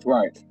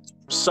 Right.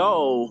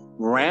 So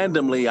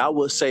randomly, I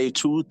would say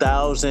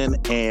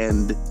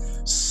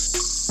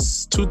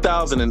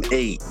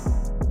 2008.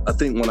 I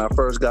think when I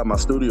first got my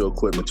studio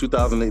equipment,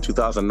 2008,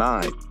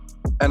 2009.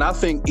 And I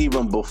think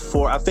even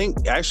before, I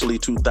think actually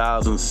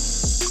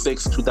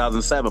 2006,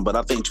 2007, but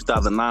I think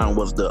 2009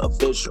 was the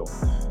official.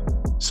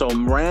 So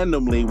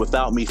randomly,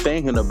 without me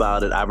thinking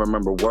about it, I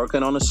remember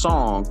working on a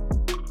song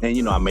and,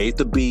 you know, I made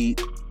the beat,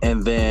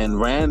 and then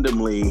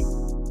randomly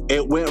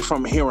it went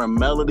from hearing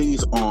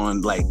melodies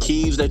on like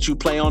keys that you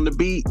play on the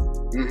beat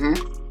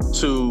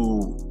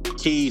to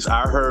keys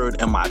I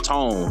heard in my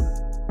tone.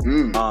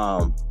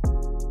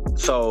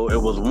 So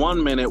it was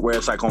 1 minute where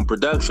it's like on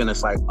production,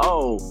 it's like,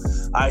 oh,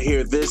 I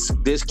hear this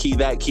key,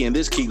 that key, and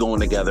this key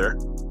going together.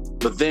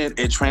 But then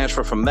it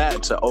transferred from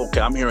that to,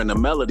 okay, I'm hearing the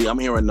melody. I'm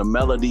hearing the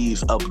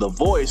melodies of the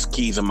voice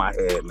keys in my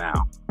head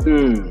now.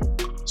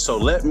 So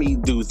let me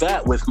do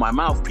that with my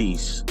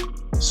mouthpiece.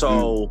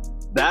 So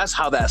that's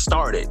how that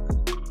started.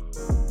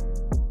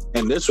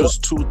 And this was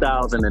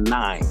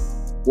 2009.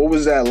 What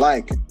was that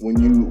like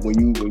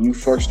when you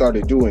first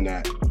started doing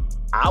that?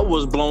 I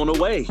was blown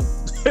away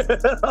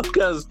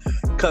because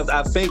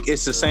I think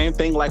it's the same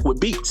thing like with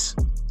beats.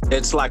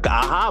 It's like an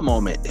aha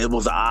moment. It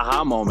was an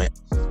aha moment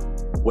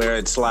where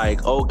it's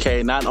like,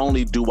 okay, not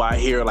only do I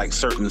hear like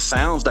certain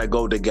sounds that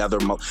go together,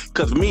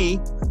 because me,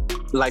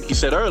 like you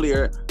said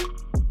earlier,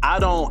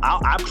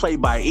 I play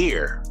by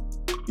ear.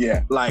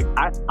 Yeah. Like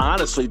I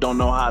honestly don't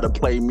know how to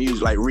play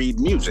music, like read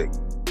music.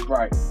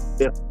 Right.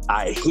 If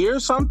I hear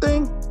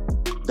something,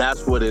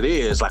 that's what it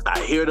is. Like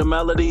I hear the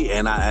melody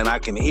and I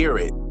can hear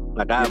it.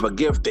 Like I have a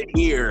gift to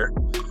hear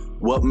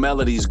what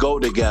melodies go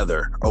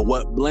together or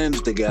what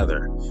blends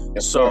together.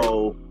 Yes,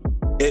 so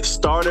it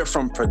started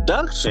from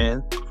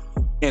production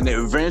and it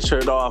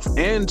ventured off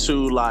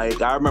into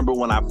like, I remember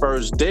when I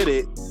first did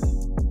it,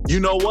 you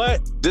know what?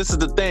 This is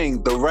the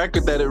thing, the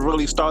record that it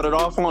really started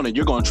off on, and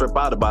you're gonna trip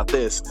out about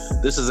this.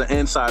 This is an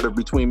insider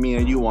between me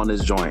and you on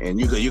this joint,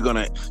 and you're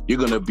gonna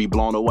be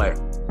blown away.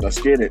 Let's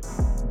get it.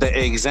 The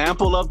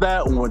example of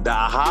that, when the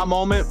aha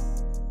moment,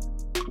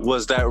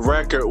 was that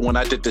record when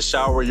I did the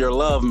Shower Your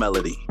Love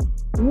melody.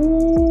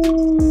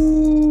 Ooh,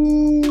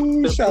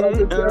 shout out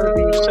to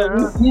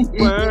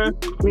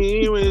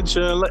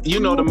you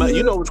know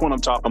which one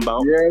I'm talking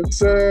about. Yes,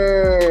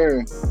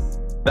 sir.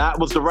 That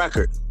was the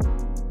record.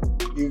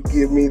 You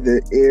give me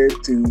the air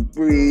to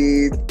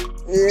breathe.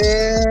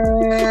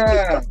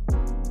 Yeah.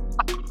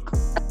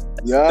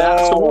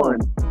 That's the one.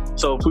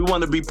 So if we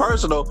want to be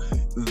personal,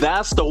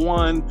 that's the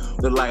one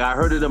that like I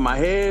heard it in my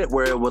head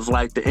where it was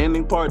like the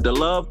ending part, the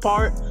love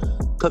part,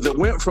 because it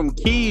went from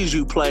keys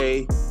you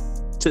play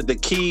to the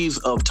keys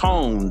of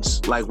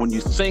tones, like when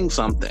you sing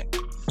something.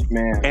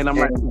 Man. And I'm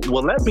like,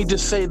 well, let me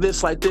just say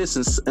this like this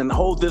and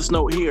hold this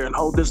note here and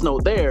hold this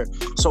note there.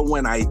 So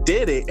when I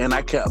did it and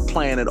I kept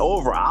playing it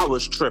over, I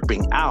was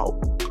tripping out.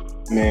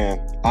 Man,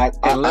 I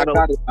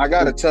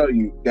gotta tell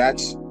you,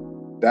 that's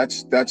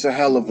a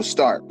hell of a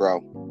start,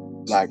 bro.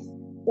 Like,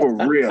 for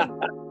real.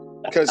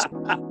 Because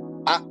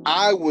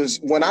I was,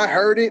 when I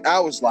heard it,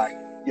 I was like,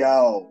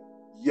 yo,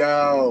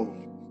 Yo,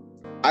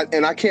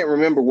 I can't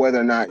remember whether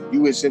or not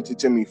you had sent it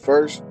to me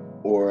first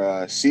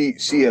or C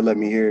had let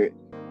me hear it.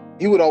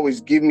 He would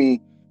always give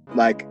me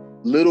like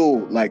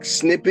little like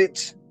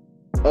snippets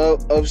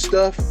of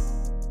stuff,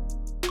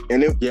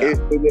 and it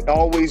would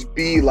always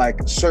be like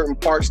certain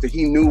parts that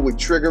he knew would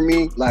trigger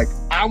me. Like,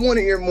 I want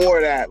to hear more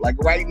of that, like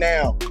right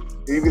now.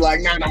 And he'd be like,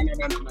 no,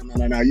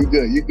 you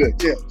good,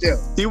 chill.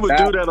 He would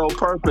do that on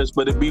purpose,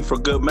 but it'd be for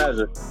good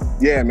measure.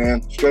 Yeah,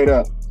 man, straight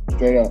up.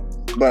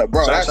 But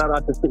bro, shout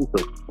out to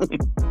Cecil.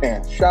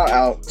 Man, shout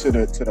out to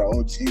the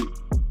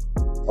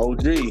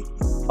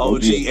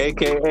OG,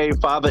 aka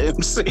Father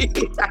MC.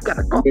 I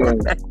gotta go.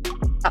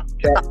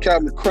 Yeah.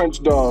 Captain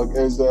Crunch Dog,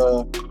 as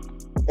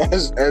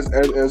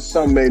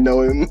some may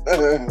know him.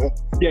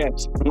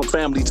 Yes,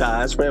 family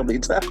ties. But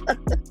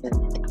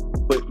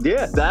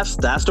yeah, that's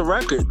the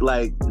record.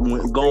 Like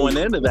going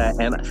into that,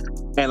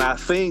 and I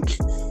think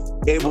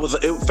it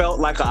felt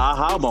like an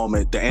aha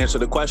moment to answer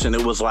the question.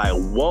 It was like,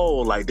 whoa,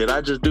 like, did I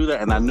just do that?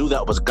 And I knew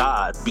that was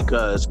God,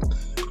 because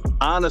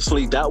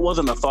honestly, that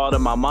wasn't a thought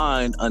in my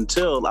mind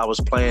until I was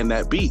playing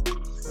that beat.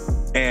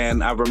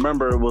 And I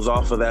remember it was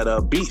off of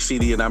that beat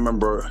CD, and I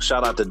remember,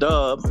 shout out to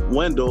Dub,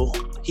 Wendell,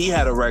 he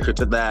had a record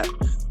to that.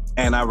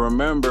 And I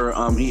remember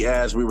he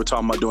asked, we were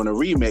talking about doing a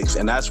remix,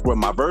 and that's where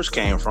my verse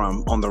came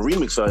from, on the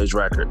remix of his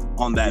record,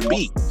 on that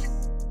beat.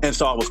 And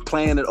so I was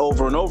playing it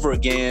over and over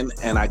again,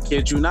 and I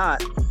kid you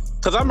not,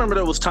 because I remember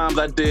there was times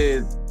I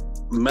did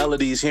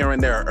melodies here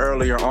and there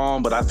earlier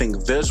on, but I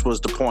think this was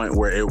the point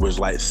where it was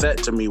like set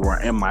to me, where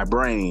in my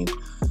brain,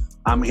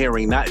 I'm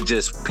hearing not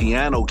just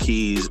piano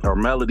keys or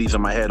melodies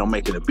in my head on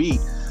making a beat,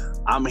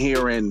 I'm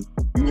hearing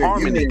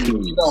harmony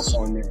keys.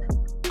 On there.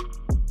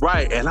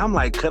 Right, and I'm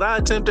like, could I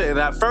attempt it? And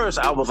at first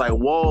I was like,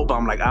 whoa, but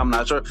I'm like, I'm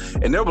not sure.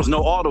 And there was no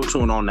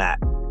auto-tune on that,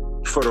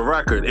 for the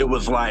record. It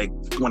was like,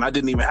 when I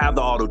didn't even have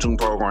the auto-tune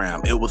program,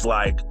 it was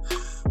like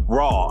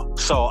raw.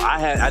 So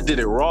I did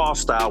it raw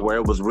style, where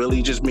it was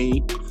really just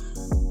me.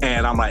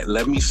 And I'm like,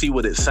 let me see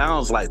what it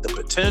sounds like, the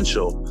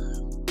potential.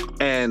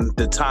 And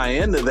to tie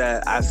into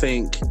that, I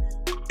think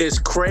it's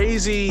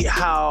crazy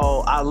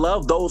how I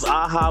love those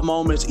aha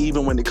moments,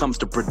 even when it comes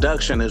to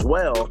production as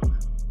well.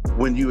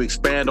 When you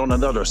expand on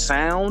another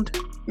sound,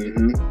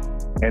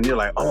 and you're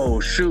like, oh,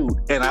 shoot.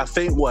 And I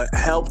think what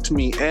helped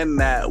me in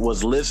that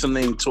was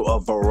listening to a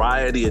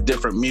variety of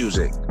different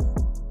music.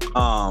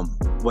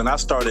 When I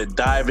started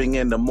diving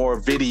into more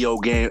video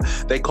game,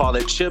 they call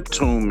it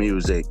chiptune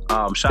music.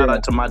 Shout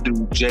out to my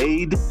dude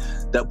Jade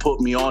that put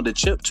me on to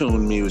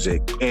chiptune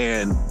music.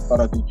 And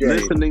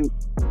listening,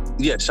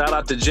 shout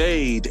out to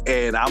Jade.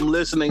 And I'm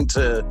listening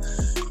to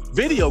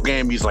video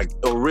game music, like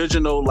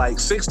original, like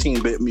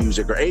 16-bit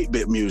music or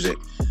 8-bit music.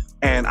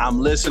 And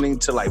I'm listening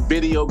to like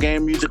video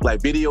game music,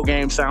 like video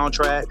game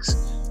soundtracks.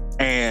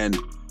 And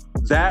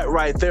that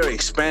right there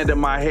expanded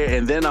my head.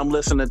 And then I'm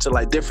listening to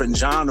like different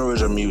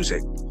genres of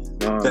music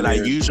that I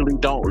usually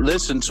don't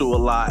listen to a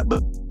lot,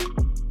 but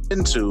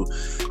into.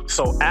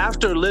 So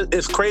after,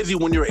 it's crazy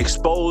when you're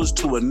exposed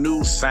to a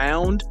new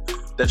sound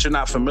that you're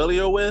not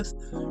familiar with,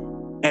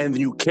 and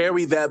you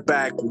carry that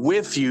back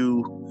with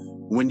you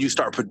when you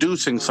start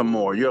producing some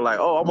more. You're like,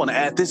 oh, I want to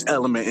add this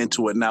element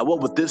into it. Now,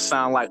 what would this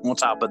sound like on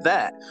top of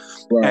that?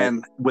 Right.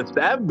 And with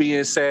that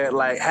being said,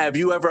 like, have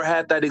you ever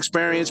had that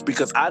experience?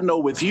 Because I know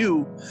with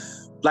you,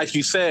 like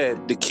you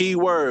said, the key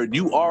word,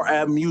 you are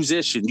a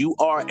musician. You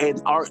are an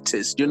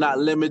artist. You're not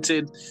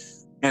limited.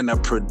 And a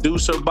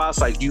producer boss,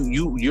 like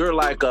you're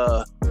like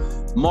a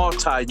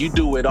you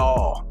do it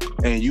all.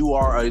 And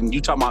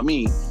you talking about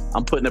me,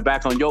 I'm putting it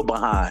back on your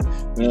behind.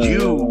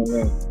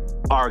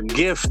 Are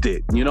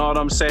gifted, you know what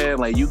I'm saying?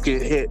 Like, you can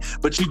hit,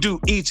 but you do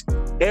each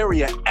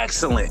area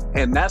excellent,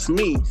 and that's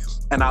me.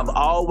 And I've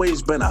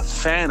always been a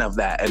fan of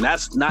that. And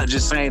that's not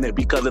just saying it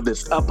because of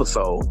this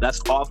episode.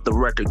 That's off the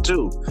record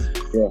too.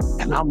 Yeah.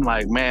 And I'm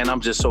like, man,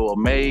 I'm just so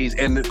amazed.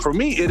 And for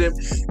me,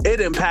 it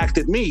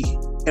impacted me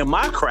in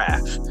my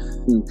craft.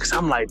 Cause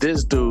I'm like,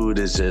 this dude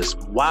is just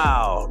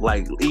wow.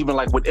 Like, even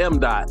like with M.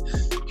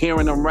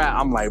 Hearing him rap,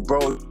 I'm like,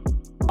 bro,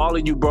 all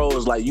of you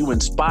bros, like, you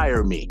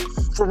inspire me.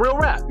 For real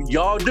rap.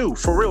 Y'all do.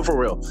 For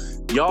real.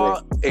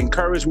 Y'all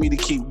encourage me to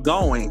keep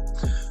going.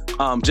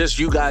 Just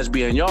you guys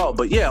being y'all.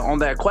 But yeah, on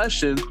that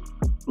question,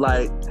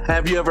 like,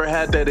 have you ever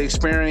had that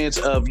experience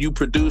of you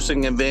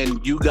producing and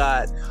then you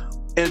got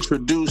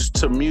introduced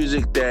to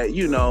music that,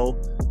 you know,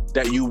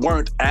 that you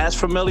weren't as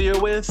familiar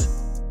with,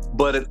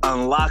 but it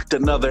unlocked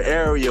another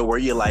area where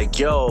you're like,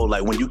 yo,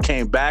 like when you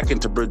came back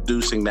into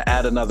producing to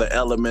add another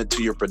element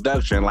to your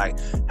production, like,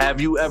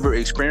 have you ever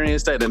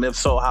experienced that? And if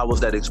so, how was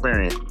that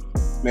experience?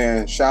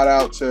 Man, shout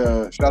out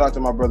to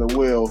my brother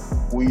Will.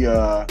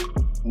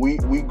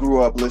 We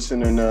grew up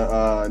listening to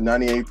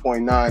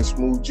 98.9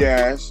 smooth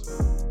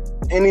jazz,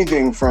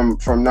 anything from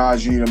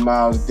Najee to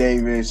Miles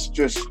Davis,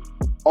 just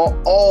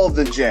all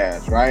the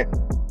jazz, right?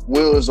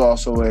 Will is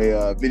also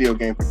a video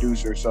game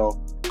producer,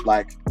 so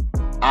like,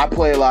 I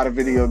play a lot of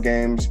video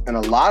games, and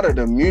a lot of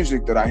the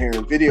music that I hear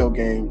in video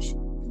games,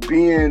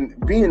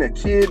 being a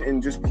kid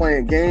and just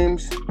playing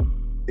games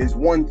is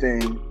one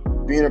thing.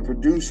 Being a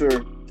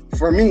producer,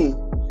 for me,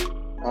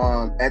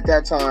 at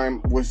that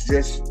time was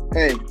just,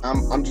 hey,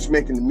 I'm just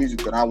making the music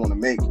that I want to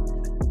make.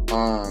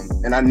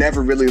 And I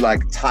never really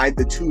like tied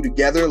the two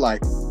together.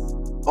 Like,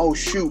 oh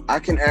shoot, I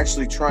can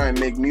actually try and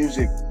make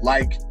music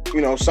like,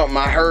 something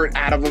I heard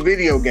out of a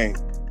video game.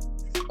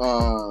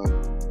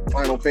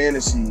 Final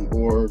Fantasy,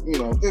 or,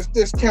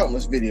 there's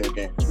countless video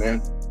games,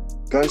 man.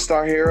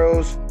 Gunstar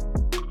Heroes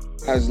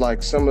has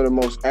like some of the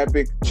most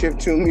epic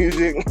chiptune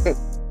music.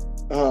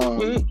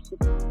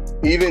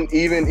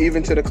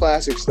 Even to the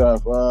classic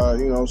stuff,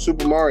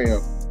 Super Mario.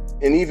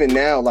 And even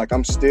now, like,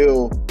 I'm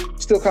still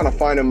kind of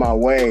finding my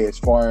way as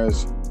far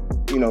as,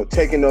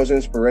 taking those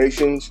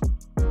inspirations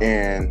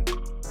and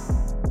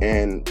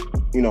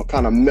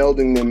kind of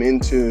melding them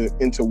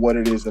into what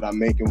it is that I'm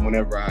making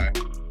whenever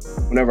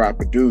I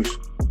produce.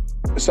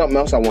 There's something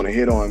else I want to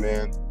hit on,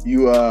 man.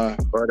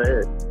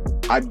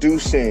 I do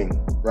sing,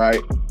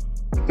 right?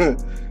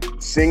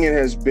 Singing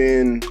has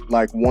been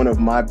like one of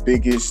my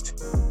biggest,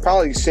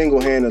 probably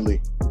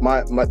single-handedly,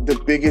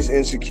 the biggest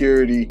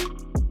insecurity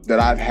that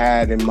I've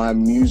had in my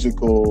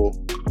musical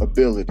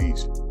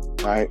abilities,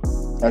 right?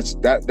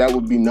 That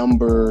would be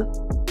number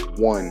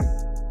one.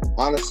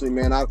 Honestly,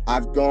 man,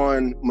 I've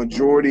gone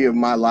majority of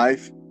my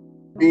life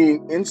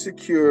being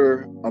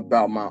insecure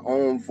about my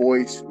own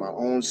voice, my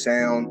own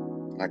sound,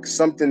 like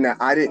something that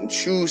I didn't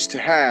choose to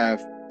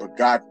have, but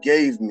God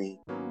gave me.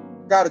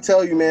 Gotta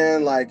tell you,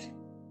 man, like,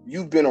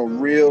 you've been a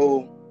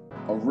real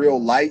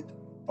light,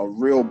 a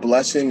real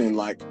blessing, and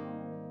like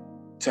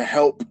to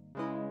help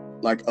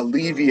like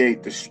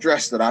alleviate the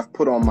stress that I've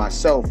put on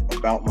myself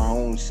about my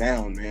own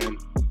sound, man.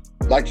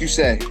 Like you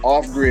say,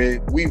 off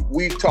grid,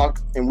 we've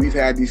talked and we've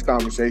had these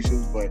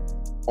conversations, but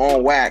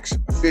on wax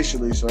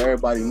officially, so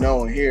everybody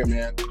know and hear,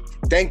 man.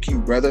 Thank you,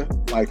 brother.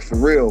 Like, for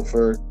real,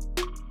 for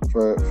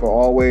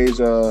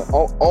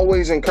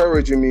always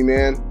encouraging me,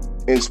 man.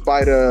 In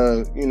spite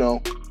of,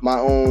 my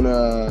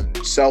own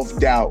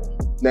self-doubt,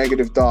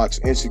 negative thoughts,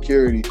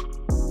 insecurity.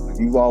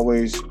 You've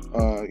always,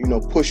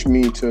 pushed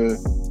me to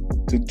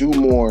do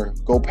more,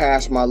 go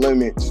past my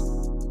limits,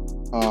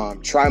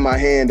 try my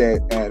hand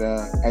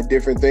at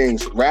different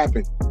things.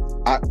 Rapping,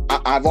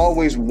 I've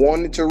always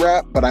wanted to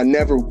rap, but I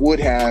never would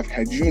have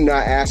had you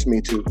not asked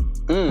me to.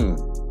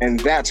 And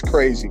that's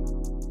crazy.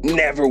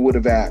 Never would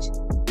have asked.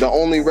 The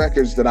only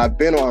records that I've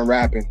been on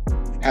rapping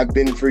have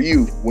been for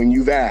you when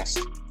you've asked.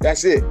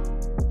 That's it.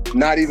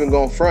 Not even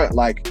going front.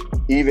 Like,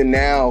 even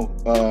now,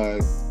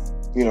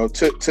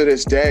 to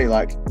this day,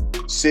 like,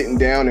 sitting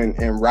down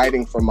and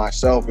writing for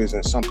myself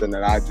isn't something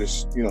that I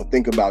just,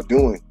 think about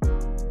doing.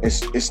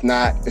 It's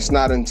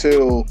not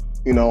until,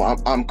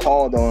 I'm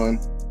called on,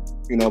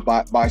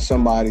 by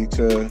somebody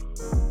to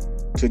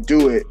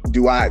do it.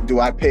 Do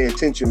I pay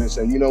attention and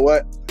say, you know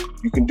what?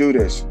 You can do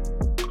this.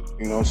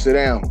 Sit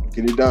down,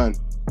 get it done.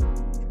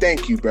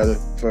 Thank you, brother,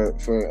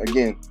 for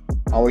again,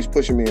 always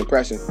pushing me and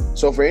pressing.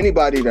 So for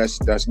anybody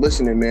that's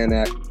listening, man,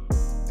 that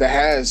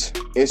has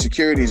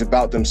insecurities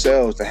about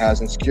themselves, that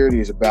has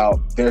insecurities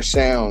about their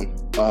sound,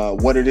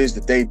 what it is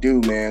that they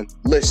do, man,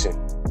 listen.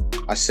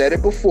 I said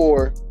it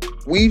before.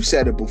 We've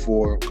said it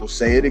before. We'll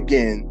say it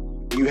again.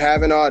 You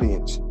have an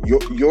audience.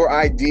 Your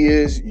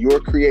ideas, your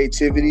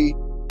creativity,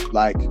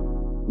 like,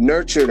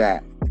 nurture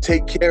that.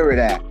 Take care of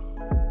that.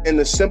 And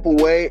the simple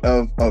way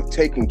of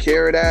taking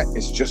care of that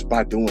is just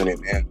by doing it,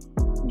 man.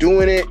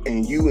 Doing it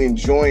and you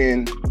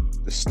enjoying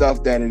the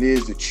stuff that it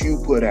is that you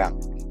put out.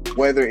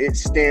 Whether it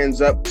stands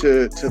up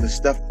to the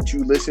stuff that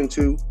you listen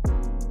to,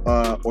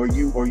 or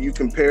you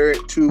compare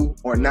it to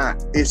or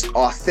not. It's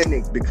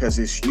authentic because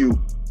it's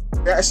you.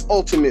 That's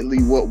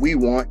ultimately what we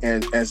want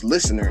as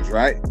listeners,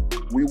 right?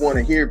 We want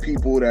to hear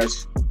people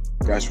that's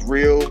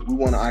real. We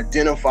want to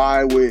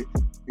identify with,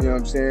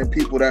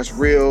 people that's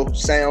real,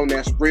 sound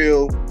that's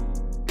real.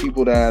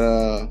 People that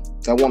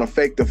want to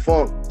fake the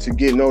funk to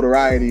get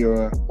notoriety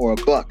or a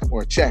buck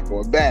or a check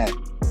or a bag.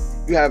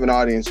 You have an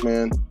audience,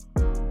 man.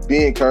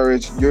 Be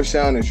encouraged. Your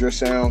sound is your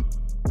sound.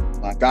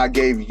 Like, God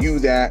gave you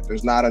that.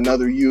 There's not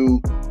another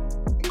you.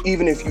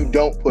 Even if you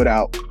don't put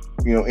out,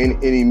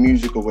 any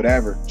music or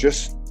whatever,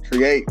 just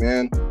create,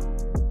 man.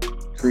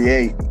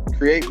 Create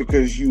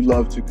because you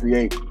love to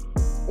create.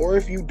 Or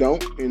if you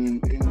don't, and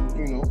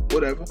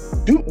whatever,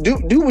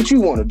 do what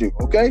you want to do.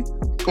 Okay.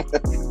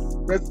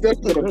 That's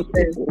what I'm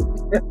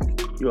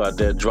saying. You out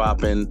there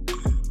dropping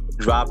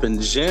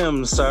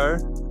gems, sir.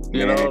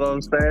 You know what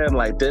I'm saying?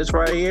 Like this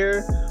right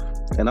here.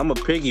 And I'm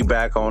gonna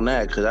piggyback on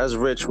that because that's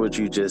rich what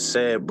you just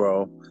said,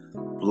 bro.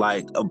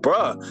 Like,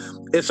 bruh,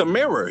 it's a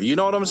mirror. You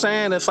know what I'm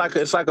saying? It's like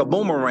a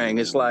boomerang.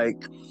 It's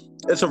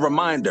a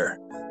reminder.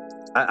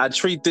 I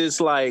treat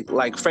this like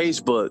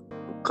Facebook,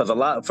 because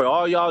for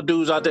all y'all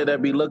dudes out there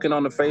that be looking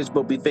on the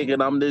Facebook, be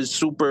thinking I'm this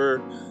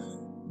super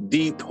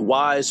deep,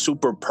 wise,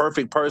 super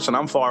perfect person.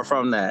 I'm far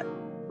from that.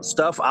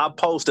 Stuff I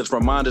post is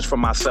reminders for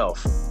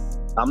myself.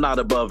 I'm not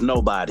above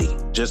nobody.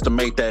 Just to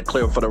make that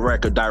clear for the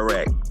record,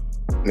 direct.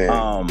 Man.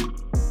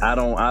 I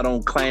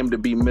don't claim to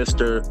be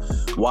Mr.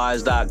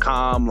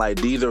 Wise.com. Like,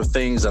 these are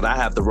things that I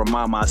have to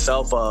remind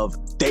myself of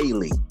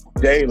daily.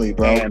 Daily,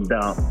 bro. And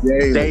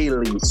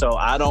daily. So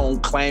I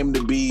don't claim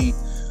to be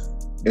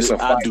It's a I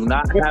fight. do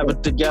not have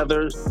it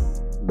together.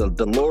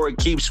 The Lord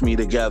keeps me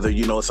together.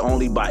 You know, it's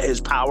only by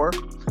his power.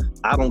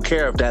 I don't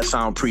care if that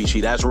sound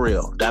preachy. That's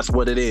real. That's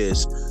what it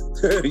is.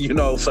 You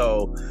know,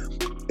 so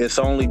it's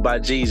only by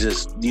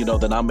Jesus, you know,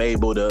 that I'm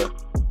able to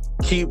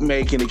keep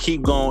making it,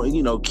 keep going,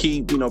 you know,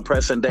 keep, you know,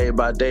 pressing day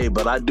by day.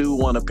 But I do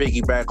want to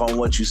piggyback on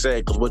what you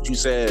said, because what you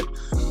said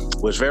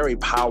was very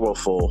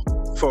powerful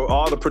for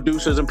all the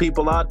producers and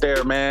people out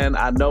there, man.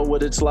 I know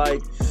what it's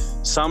like.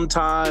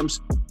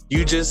 Sometimes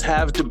you just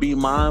have to be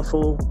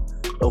mindful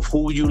of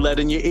who you let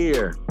in your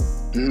ear.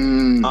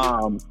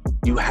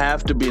 You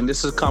have to be, and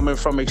this is coming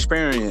from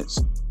experience.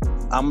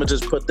 I'm gonna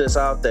just put this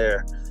out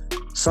there.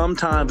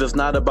 Sometimes it's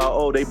not about,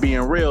 oh, they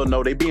being real.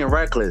 No, they being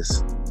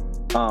reckless.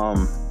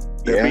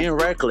 They're being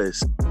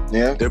reckless.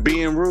 Yeah. They're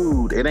being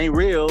rude. It ain't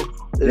real.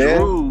 It's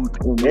rude.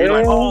 And you're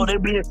like, oh, they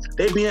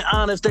being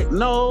honest. They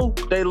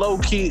low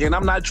key. And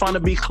I'm not trying to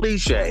be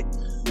cliche,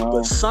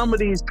 but some of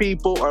these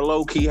people are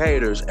low key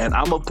haters. And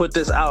I'm gonna put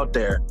this out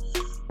there.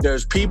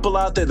 There's people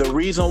out there, the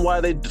reason why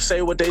they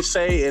say what they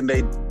say and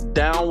they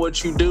down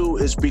what you do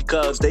is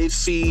because they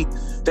see,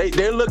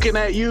 they're looking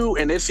at you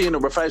and they're seeing the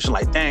reflection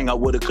like, dang, I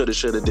woulda, coulda,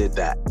 shoulda did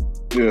that.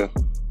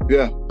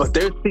 Yeah.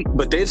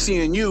 But they're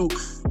seeing you.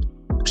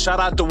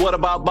 Shout out to What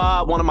About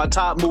Bob, one of my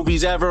top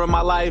movies ever in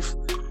my life.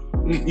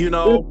 You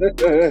know,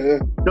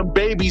 the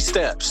baby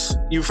steps.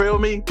 You feel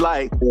me?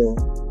 Like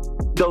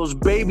those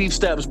baby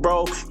steps,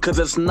 bro. Because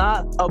it's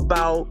not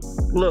about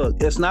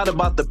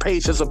the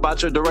pace. It's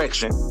about your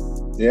direction.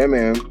 Yeah,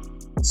 man.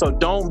 So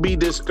don't be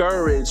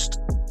discouraged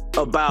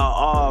about,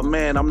 oh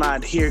man, I'm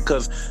not here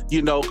because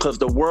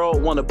the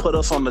world want to put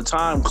us on the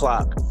time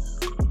clock.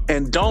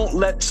 And don't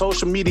let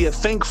social media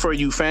think for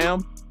you,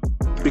 fam.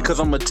 Because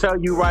I'm going to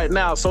tell you right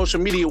now, social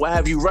media will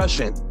have you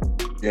rushing.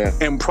 Yeah.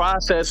 And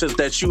processes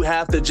that you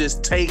have to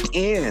just take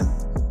in.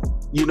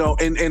 You know,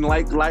 and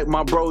like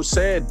my bro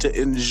said, to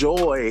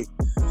enjoy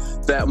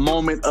that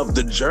moment of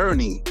the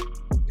journey.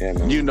 Yeah,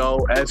 man. You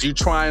know, as you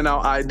trying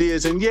out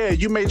ideas. And yeah,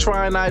 you may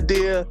try an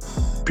idea.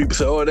 People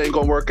say, oh, it ain't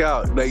gonna work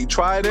out. Like,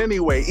 try it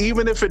anyway.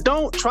 Even if it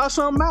don't, try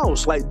something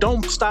else. Like,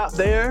 don't stop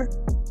there.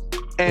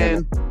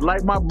 And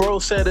like my bro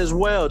said as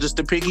well, just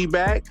to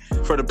piggyback,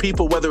 for the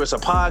people, whether it's a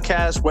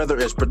podcast, whether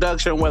it's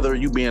production, whether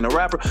you being a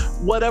rapper,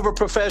 whatever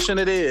profession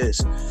it is.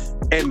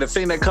 And the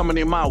thing that come in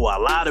your mind, well,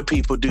 a lot of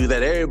people do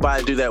that.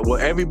 Everybody do that. Well,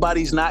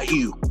 everybody's not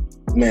you.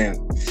 Man,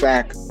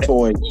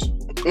 factoids.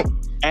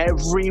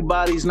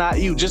 Everybody's not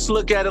you. Just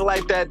look at it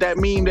like that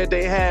meme that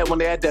they had when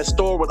they had that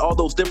store with all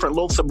those different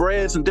loaves of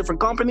breads and different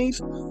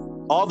companies.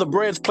 All the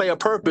breads play a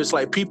purpose.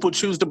 Like, people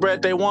choose the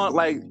bread they want.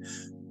 Like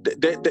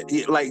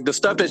the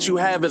stuff that you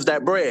have is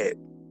that bread.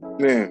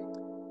 Yeah.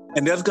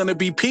 And there's going to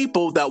be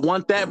people that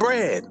want that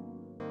bread.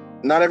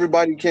 Not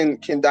everybody can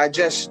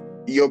digest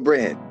your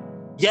bread.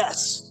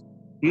 Yes.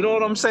 You know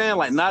what I'm saying?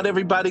 Like, not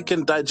everybody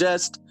can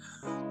digest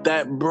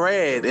that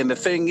bread. And the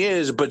thing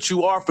is, but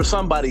you are for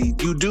somebody.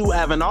 You do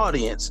have an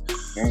audience.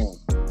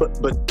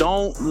 But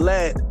don't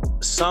let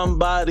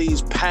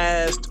somebody's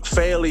past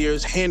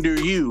failures hinder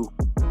you.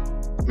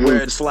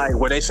 Where it's like,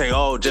 where they say,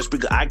 oh, just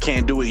because I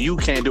can't do it, you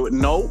can't do it.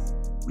 Nope.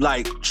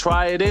 Like,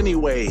 try it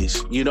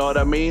anyways. You know what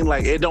I mean?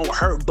 Like, it don't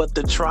hurt but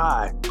to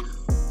try.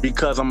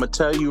 Because I'm going to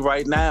tell you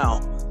right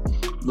now,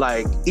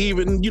 like,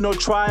 even,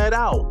 try it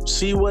out.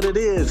 See what it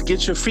is.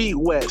 Get your feet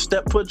wet.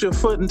 Put your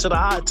foot into the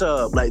hot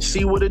tub. Like,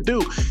 see what it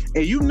do.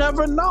 And you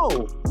never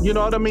know. You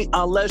know what I mean?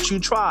 Unless you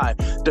try.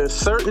 There's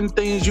certain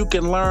things you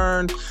can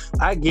learn.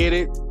 I get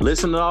it.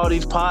 Listen to all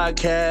these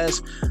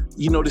podcasts.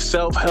 The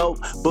self-help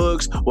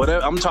books,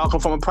 whatever. I'm talking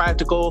from a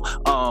practical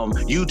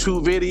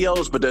YouTube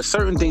videos, but there's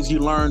certain things you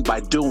learn by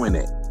doing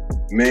it.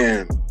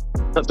 Man.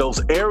 But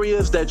those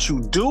areas that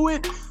you do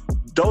it,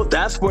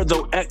 that's where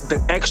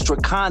the extra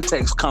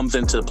context comes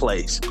into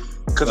place.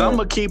 Because I'm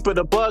going to keep it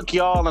a buck,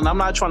 y'all, and I'm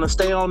not trying to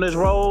stay on this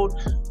road,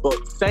 but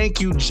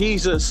thank you,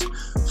 Jesus,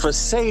 for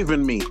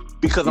saving me.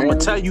 Because I'm going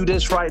to tell you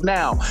this right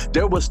now.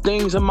 There was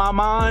things in my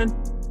mind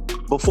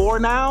before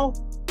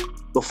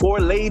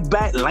laid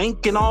back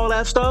link and all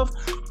that stuff,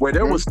 where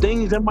there was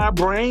things in my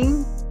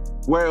brain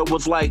where it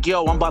was like,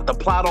 yo, I'm about to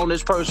plot on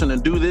this person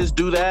and do this,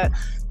 do that.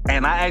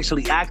 And I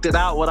actually acted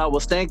out what I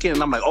was thinking.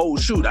 And I'm like, oh,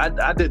 shoot,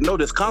 I didn't know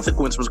this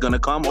consequence was going to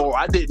come, or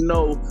I didn't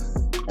know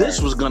this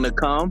was going to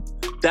come.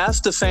 That's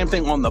the same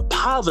thing on the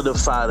positive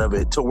side of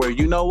it, to where,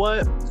 you know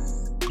what?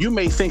 You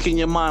may think in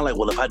your mind, like,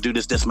 well, if I do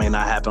this, this may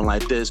not happen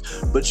like this.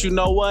 But you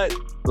know what?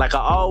 Like I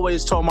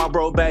always told my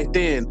bro back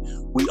then,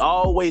 we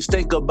always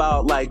think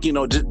about, like,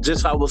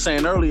 just how I was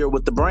saying earlier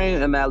with the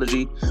brain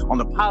analogy on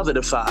the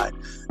positive side.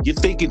 You're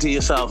thinking to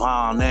yourself,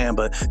 oh, man,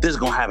 but this is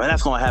going to happen,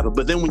 that's going to happen.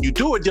 But then when you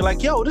do it, you're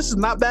like, yo, this is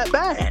not that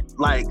bad.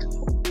 Like,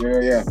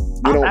 yeah.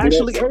 I'm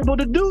actually able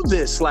to do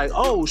this. Like,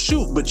 oh,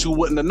 shoot, but you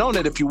wouldn't have known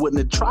it if you wouldn't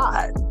have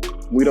tried.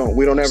 We don't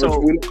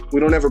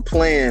ever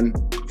plan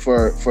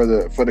for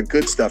the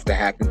good stuff to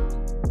happen.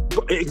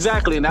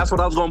 Exactly, and that's what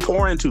I was going to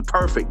pour into.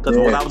 Perfect, because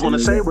what I was going to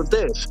say was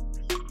this: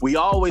 we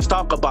always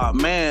talk about,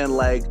 man,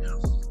 like,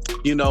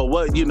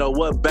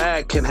 what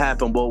bad can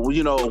happen. Well,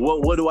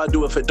 what do I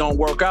do if it don't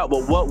work out?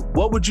 Well,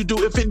 what would you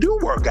do if it do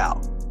work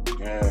out?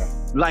 Yeah.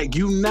 Like,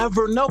 you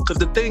never know. Because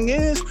the thing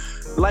is,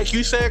 like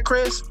you said,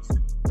 Chris,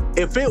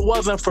 if it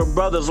wasn't for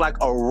brothers like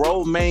a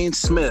Romaine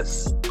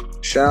Smith,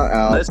 shout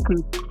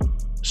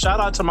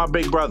out to my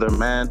big brother,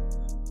 man.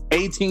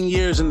 18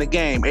 years in the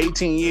game,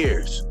 18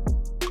 years.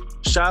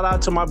 Shout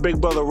out to my big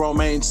brother,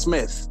 Romaine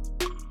Smith.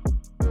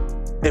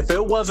 If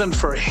it wasn't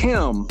for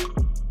him,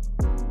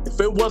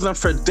 if it wasn't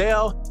for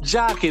Dale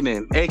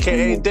Jokinen,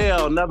 a.k.a.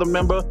 Dale, another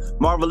member,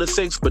 Marvelous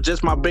Six, but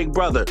just my big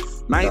brother,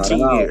 19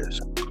 years.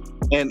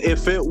 And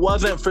if it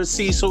wasn't for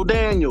Cecil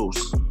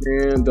Daniels.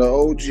 And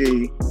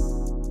the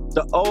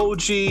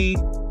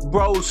OG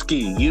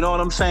broski, you know what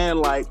I'm saying?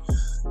 Like,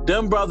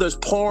 them brothers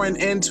pouring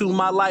into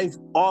my life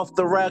off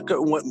the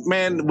record,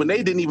 when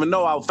they didn't even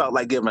know I felt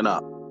like giving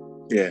up.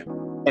 Yeah.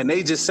 And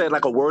they just said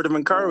like a word of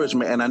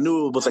encouragement, and I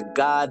knew it was a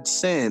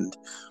godsend.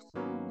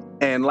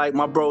 And like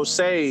my bro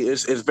say,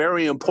 it's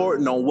very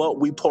important on what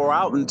we pour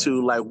out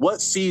into, like what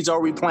seeds are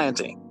we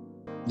planting?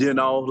 You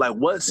know, like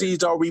what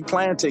seeds are we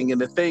planting? And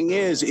the thing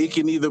is, it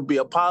can either be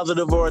a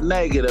positive or a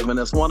negative. And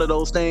it's one of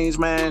those things,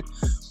 man.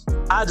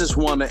 I just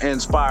want to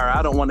inspire.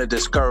 I don't want to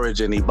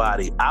discourage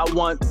anybody.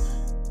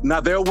 Now,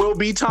 there will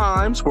be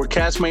times where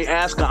cats may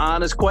ask an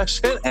honest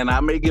question and I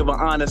may give an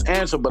honest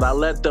answer, but I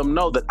let them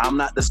know that I'm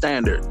not the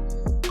standard.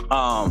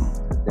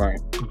 Right.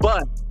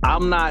 But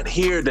I'm not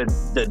here to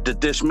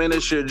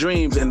diminish your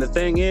dreams. And the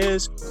thing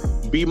is,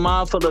 be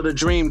mindful of the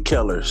dream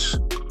killers.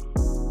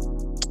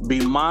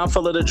 Be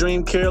mindful of the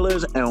dream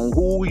killers and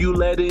who you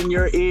let in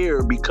your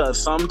ear,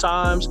 because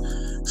sometimes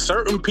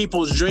certain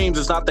people's dreams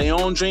is not their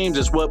own dreams,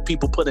 it's what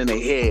people put in their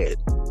head.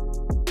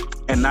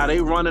 And now they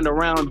running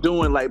around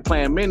doing like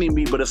playing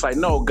mini-me, but it's like,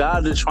 no,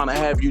 God is trying to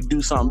have you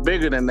do something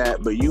bigger than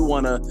that, but you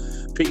want to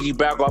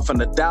piggyback off on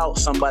the doubt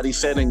somebody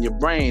said in your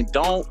brain.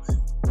 Don't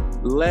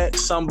let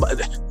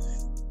somebody...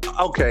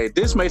 Okay,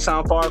 this may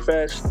sound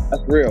far-fetched.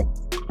 That's real.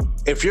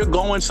 If you're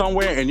going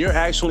somewhere and you're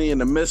actually in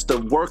the midst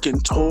of working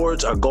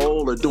towards a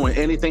goal or doing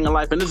anything in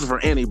life, and this is for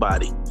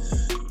anybody,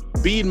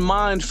 be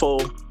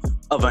mindful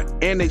of an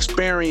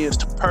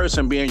inexperienced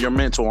person being your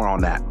mentor on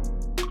that.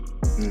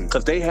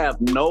 Because they have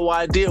no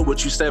idea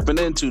what you're stepping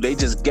into. They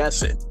just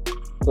guess it.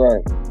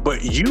 Right.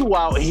 But you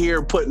out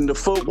here putting the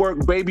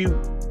footwork, baby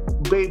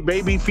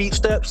feet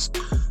steps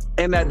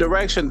in that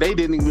direction. They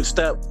didn't even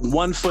step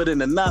 1 foot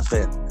into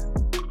nothing.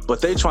 But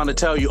they trying to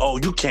tell you, oh,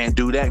 you can't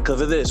do that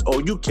because of this. Oh,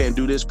 you can't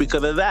do this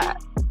because of that.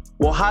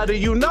 Well, how do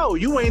you know?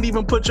 You ain't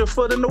even put your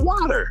foot in the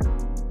water.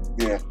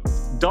 Yeah.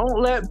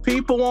 Don't let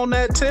people on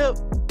that tip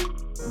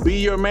be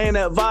your main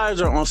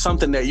advisor on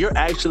something that you're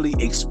actually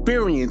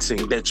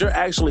experiencing, that you're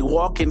actually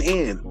walking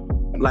in.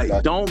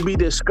 Like, don't be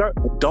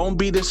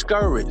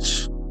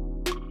discouraged.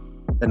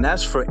 And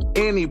that's for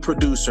any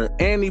producer,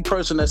 any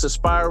person that's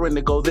aspiring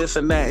to go this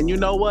and that. And you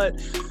know what?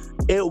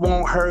 It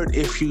won't hurt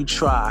if you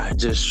try.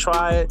 Just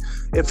try it.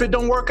 If it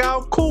don't work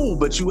out, cool.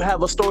 But you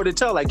have a story to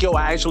tell. Like, yo,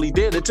 I actually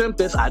did attempt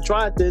this. I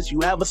tried this.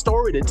 You have a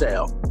story to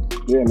tell.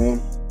 Yeah,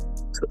 man.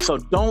 So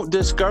don't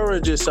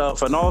discourage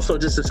yourself. And also,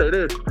 just to say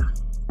this,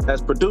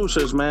 as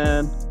producers,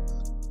 man,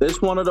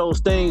 it's one of those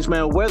things,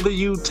 man, whether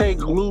you take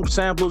loop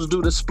samples,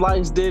 do the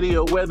splice ditty,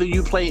 or whether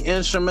you play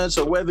instruments,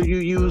 or whether you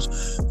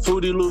use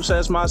Fruity Loops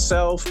as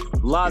myself,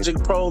 Logic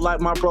Pro like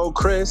my bro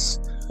Chris.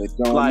 It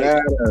don't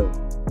matter.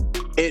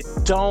 It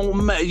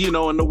don't matter, you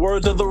know, in the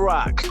words of The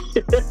Rock.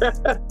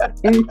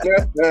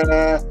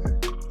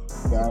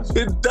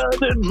 It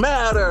doesn't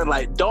matter.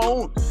 Like,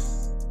 don't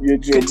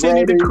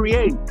continue to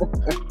create.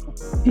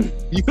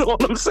 You know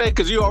what I'm saying?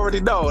 Because you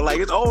already know. Like,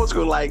 it's old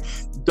school. Like,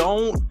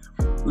 don't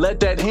let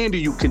that hinder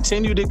you.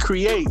 Continue to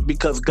create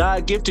because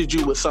God gifted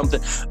you with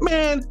something.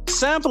 Man,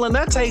 sampling,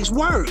 that takes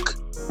work.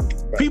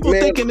 People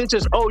thinking it's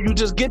just, oh, you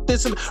just get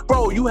this.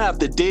 Bro, you have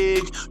to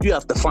dig. You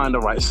have to find the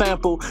right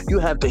sample. You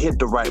have to hit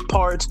the right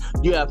parts.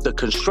 You have to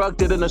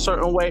construct it in a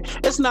certain way.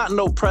 It's not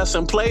no press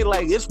and play.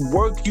 Like, it's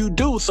work you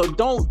do. So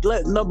don't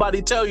let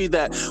nobody tell you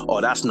that,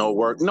 oh, that's no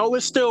work. No,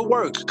 it's still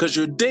work because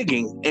you're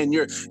digging and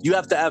you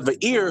have to have an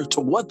ear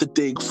to what to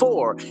dig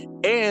for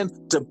and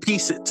to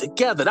piece it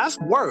together. That's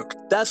work.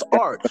 That's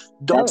art.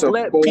 Don't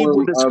let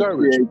people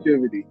discourage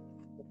creativity.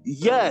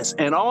 Yes.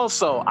 And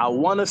also, I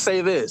want to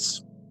say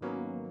this.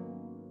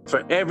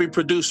 For every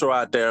producer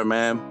out there,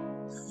 man,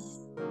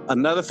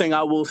 another thing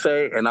I will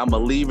say, and I'm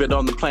going to leave it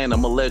on the plane.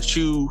 I'm going to let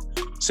you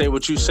say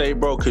what you say,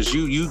 bro, because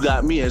you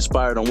got me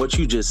inspired on what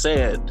you just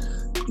said.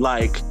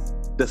 Like,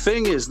 the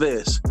thing is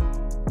this.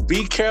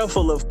 Be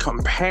careful of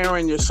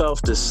comparing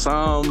yourself to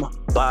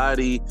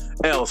somebody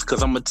else,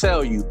 because I'm going to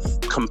tell you,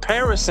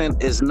 comparison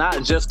is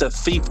not just a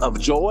thief of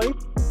joy.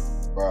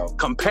 Bro.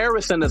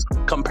 Comparison is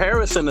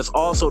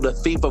also the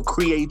thief of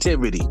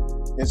creativity.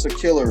 It's a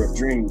killer of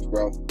dreams,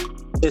 bro.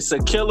 It's a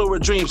killer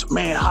of dreams.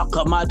 Man, how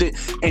come I did?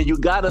 And you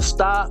got to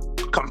stop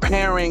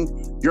comparing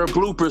your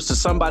bloopers to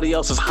somebody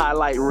else's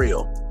highlight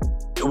reel.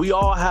 We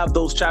all have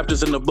those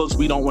chapters in the books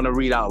we don't want to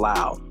read out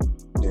loud.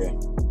 Yeah.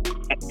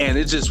 And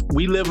it's just,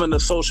 we live in a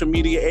social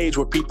media age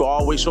where people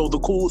always show the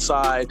cool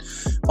side.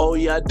 Oh,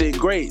 yeah, I did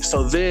great.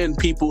 So then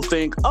people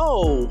think,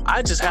 oh,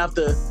 I just have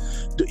to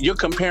you're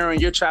comparing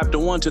your chapter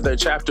 1 to their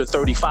chapter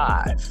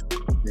 35.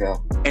 Yeah.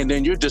 And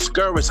then you're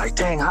discouraged, like,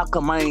 dang, how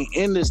come I ain't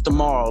in this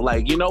tomorrow?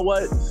 Like, you know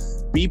what?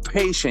 Be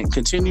patient.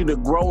 Continue to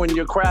grow in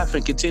your craft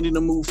and continue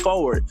to move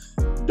forward.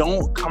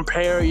 Don't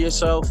compare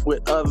yourself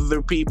with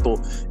other people.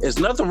 There's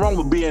nothing wrong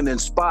with being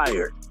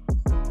inspired,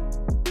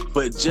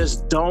 but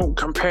just don't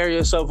compare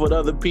yourself with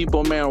other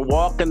people, man.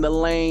 Walk in the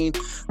lane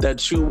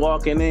that you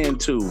walking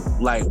into.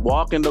 Like,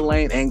 walk in the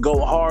lane and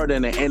go hard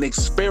in it and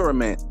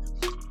experiment.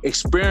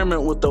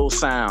 Experiment with those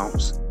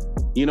sounds.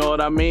 You know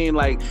what I mean?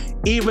 Like,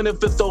 even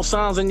if it's those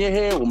sounds in your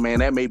head, well, man,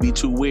 that may be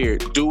too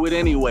weird. Do it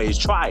anyways.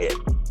 Try it.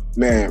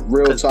 Man,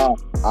 real talk.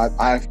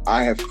 I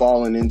have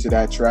fallen into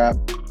that trap.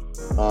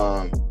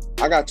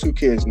 I got 2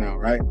 kids now,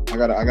 right? I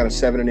got a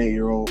 7 and 8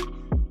 year old.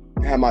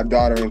 I had my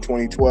daughter in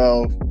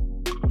 2012.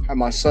 Had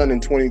my son in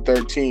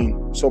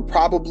 2013. So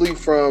probably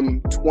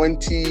from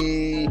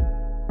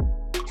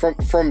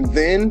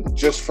then,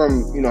 just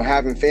from, you know,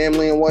 having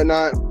family and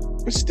whatnot,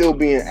 but still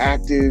being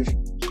active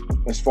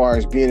as far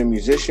as being a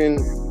musician,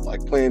 like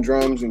playing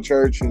drums in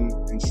church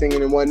and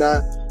singing and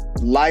whatnot.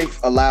 Life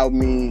allowed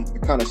me to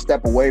kind of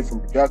step away from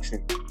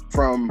production,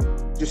 from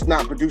just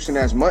not producing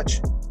as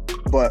much.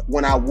 But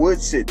when I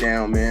would sit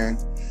down, man,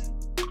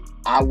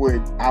 I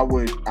would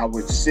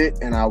sit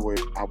and I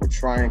would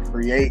try and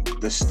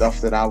create the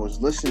stuff that I was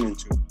listening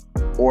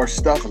to, or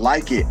stuff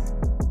like it.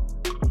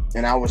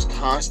 And I was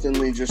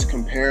constantly just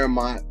comparing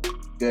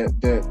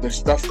the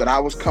stuff that I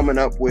was coming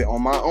up with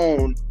on my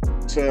own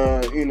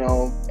to, you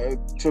know,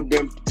 to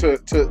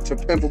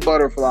Pimp a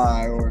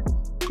Butterfly or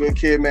Good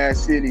Kid, Mad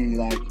City.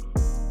 Like,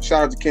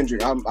 shout out to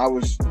Kendrick. I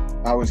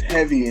was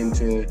heavy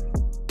into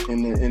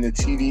the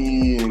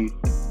TD and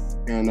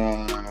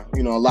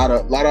you know, a lot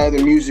of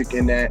other music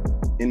in that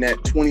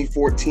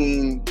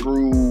 2014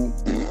 through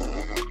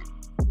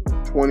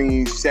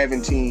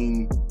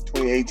 2017,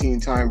 2018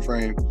 time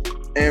frame.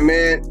 And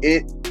man,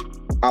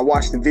 I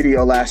watched the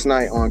video last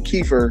night on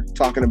Kiefer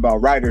talking about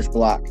writer's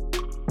block.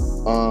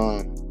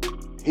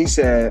 He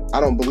said, I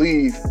don't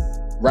believe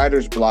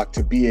writer's block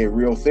to be a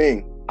real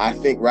thing. I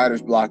think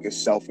writer's block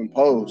is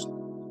self-imposed.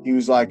 He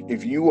was like,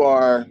 if you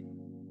are,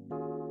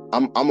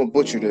 I'm gonna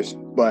butcher this,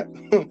 but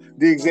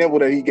the example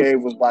that he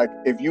gave was like,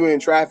 if you're in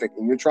traffic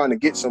and you're trying to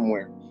get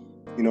somewhere,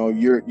 you know,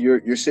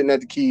 you're sitting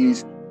at the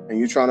keys and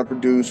you're trying to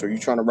produce or you're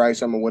trying to write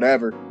something or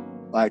whatever,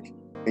 like,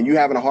 and you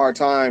having a hard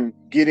time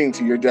getting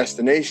to your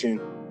destination,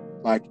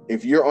 like,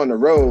 if you're on the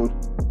road,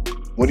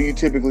 what do you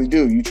typically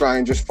do? You try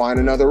and just find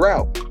another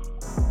route.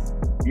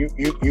 You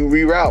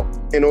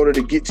reroute in order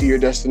to get to your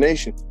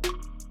destination.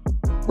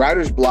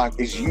 Writer's block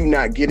is you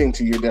not getting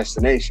to your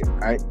destination,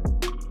 right?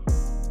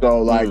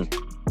 So like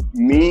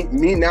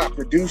me not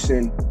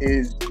producing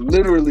is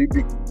literally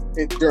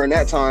during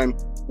that time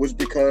was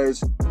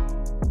because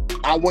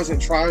I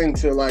wasn't trying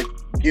to like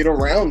get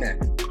around that.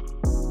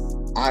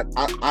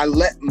 I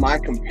let my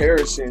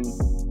comparison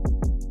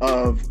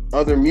of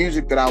other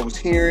music that I was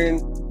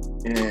hearing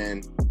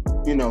and,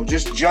 you know,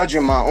 just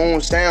judging my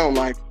own sound,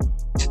 like,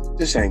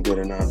 this ain't good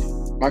enough.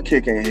 My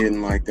kick ain't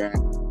hitting like that.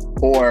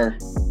 Or,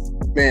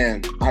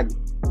 man,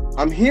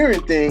 I'm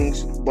hearing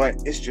things, but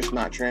it's just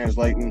not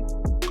translating.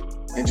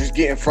 And just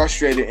getting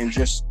frustrated and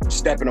just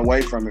stepping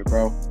away from it,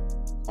 bro.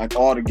 Like,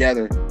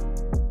 altogether.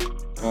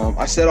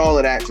 I said all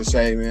of that to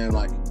say, man,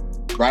 like,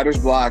 writer's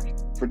block,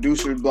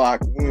 producer's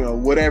block, you know,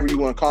 whatever you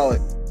want to call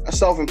it, that's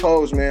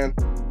self-imposed, man.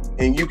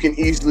 And you can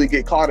easily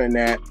get caught in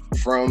that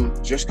from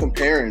just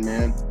comparing,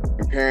 man.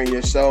 Comparing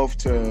yourself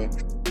to,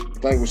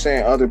 like we're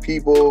saying, other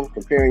people,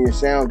 comparing your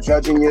sound,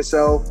 judging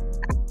yourself.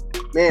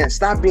 Man,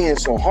 stop being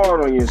so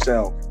hard on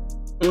yourself.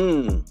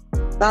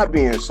 Stop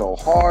being so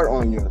hard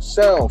on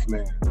yourself,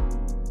 man.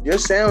 Your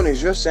sound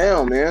is your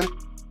sound, man.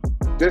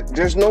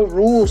 There's no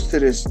rules to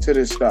this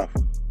stuff.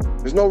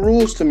 There's no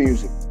rules to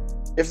music.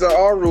 If there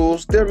are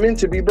rules, they're meant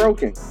to be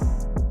broken.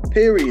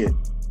 Period.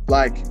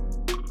 Like,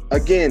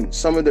 again,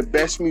 some of the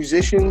best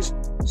musicians,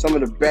 some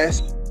of the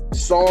best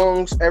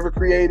songs ever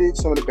created,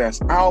 some of the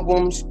best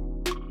albums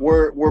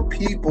were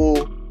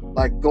people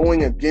like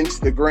going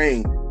against the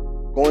grain,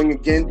 going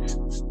against,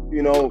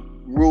 you know,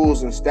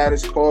 rules and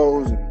status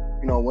quos and,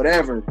 you know,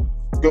 whatever,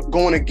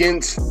 going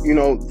against, you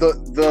know,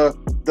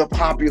 the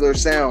popular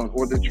sound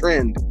or the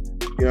trend.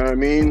 You know what I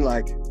mean?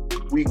 Like,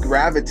 we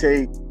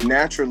gravitate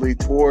naturally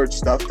towards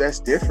stuff that's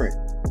different.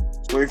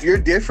 So if you're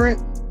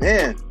different,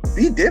 man,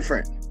 be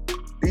different.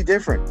 Be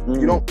different.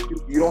 You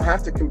don't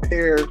have to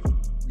compare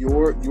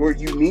your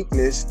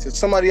uniqueness to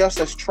somebody else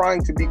that's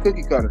trying to be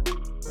cookie cutter.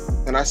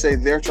 And I say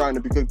they're trying to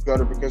be cookie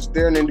cutter because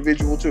they're an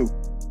individual too.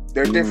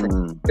 They're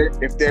different.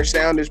 If their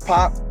sound is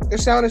pop, their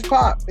sound is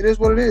pop. It is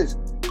what it is.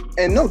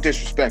 And no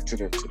disrespect to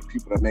the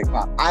people that make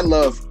pop. I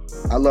love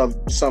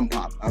some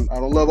pop. I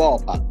don't love all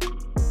pop.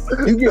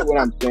 You get what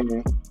I'm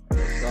saying,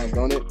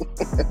 don't it?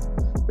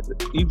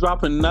 You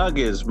dropping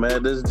nuggets,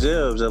 man. There's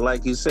gems. And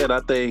like you said,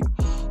 I think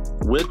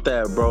with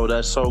that, bro,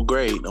 that's so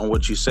great on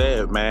what you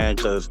said, man,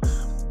 because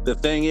the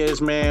thing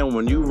is, man,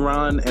 when you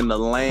run in the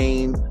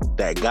lane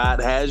that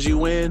God has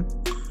you in,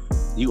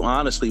 you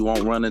honestly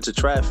won't run into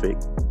traffic.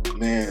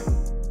 Man,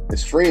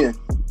 it's freeing.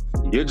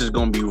 You're just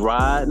gonna be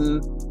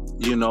riding,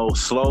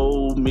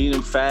 slow,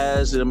 medium,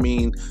 fast. I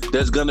mean,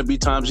 there's gonna be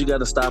times you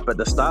gotta stop at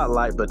the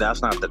stoplight, but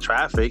that's not the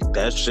traffic.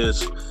 That's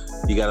just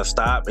you gotta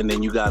stop and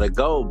then you gotta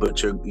go.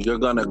 But you're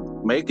gonna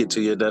make it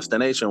to your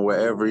destination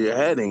wherever you're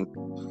heading.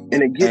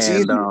 And it gets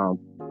easier.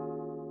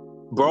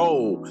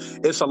 Bro,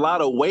 it's a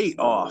lot of weight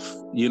off.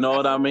 You know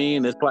what I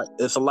mean?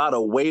 It's a lot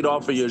of weight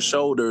off of your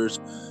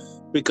shoulders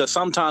because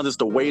sometimes it's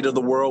the weight of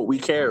the world we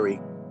carry.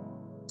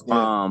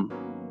 Yeah.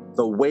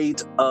 The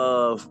weight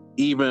of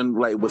even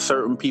like with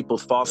certain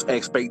people's false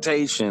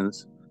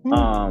expectations.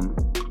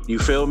 You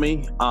feel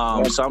me?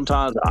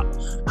 Sometimes,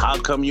 how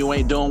come you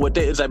ain't doing what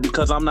they? Is that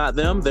because I'm not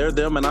them? They're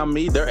them and I'm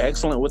me. They're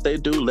excellent what they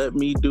do. Let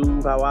me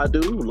do how I do.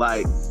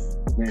 Like,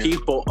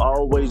 people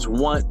always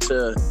want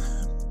to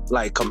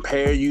like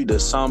compare you to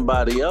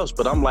somebody else,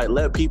 but I'm like,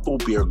 let people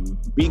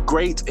be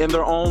great in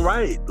their own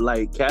right.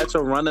 Like, cats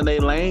are running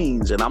their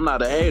lanes, and I'm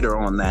not a hater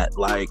on that.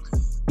 Like,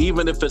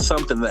 even if it's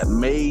something that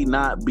may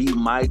not be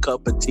my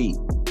cup of tea,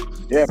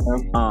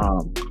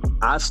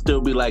 I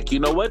still be like, you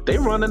know what? They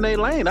running their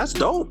lane. That's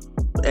dope,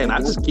 and I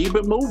just keep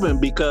it moving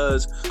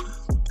because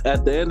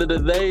at the end of the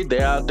day,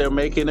 they're out there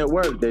making it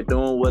work. They're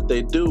doing what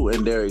they do,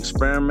 and they're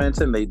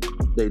experimenting. They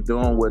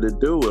doing what it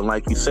do, and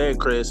like you said,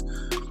 Chris.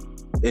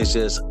 It's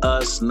just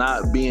us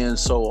not being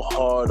so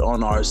hard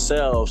on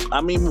ourselves.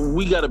 I mean,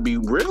 we got to be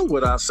real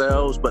with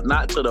ourselves, but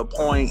not to the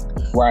point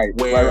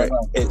where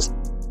it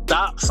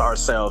stops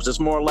ourselves.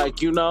 It's more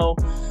like,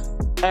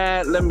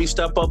 let me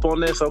step up on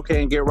this,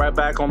 okay, and get right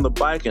back on the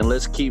bike and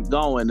let's keep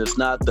going. It's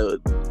not to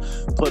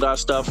put our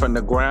stuff in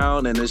the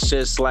ground, and it's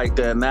just like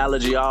the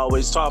analogy I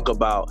always talk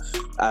about.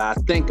 I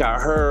think I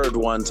heard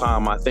one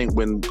time,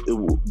 when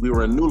we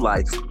were in New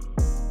Life,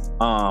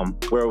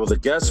 where it was a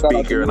guest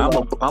speaker, and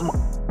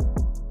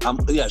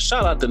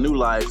shout out to New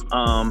Life.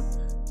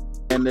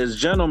 And this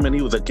gentleman,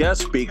 he was a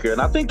guest speaker,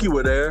 and I think you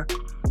were there.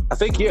 I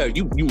think you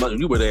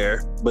were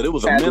there, but it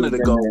was a minute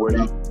ago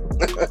where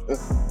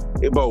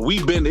but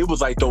it was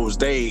like those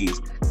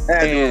days.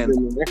 And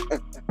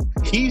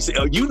he's,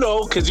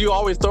 because you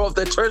always throw up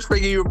that church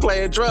finger, you were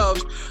playing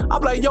drums.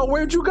 I'm like, yo,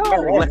 where'd you go?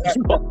 Like,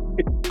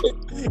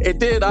 and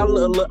then I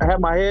have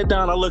my head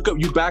down, I look up,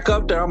 you back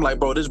up there. I'm like,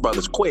 bro, this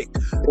brother's quick.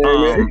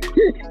 Like,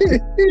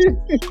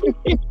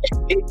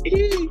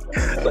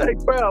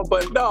 bro,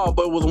 but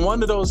it was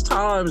one of those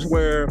times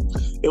where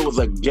it was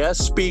a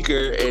guest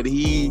speaker and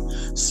he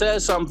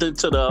said something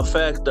to the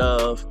effect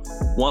of,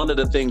 one of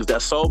the things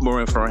that's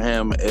sobering for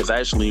him is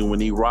actually when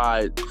he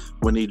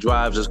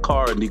drives his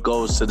car and he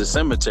goes to the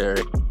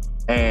cemetery.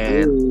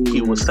 And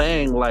he was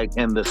saying, like,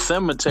 in the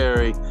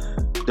cemetery,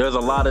 there's a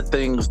lot of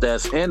things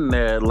that's in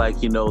there, like,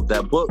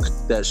 that book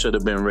that should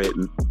have been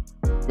written,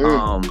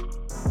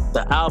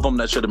 the album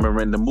that should have been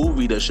written, the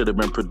movie that should have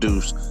been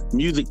produced,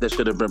 music that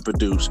should have been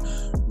produced,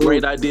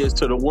 great ideas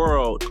to the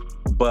world.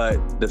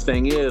 But the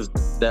thing is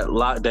that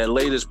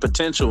latest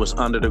potential is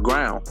under the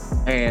ground.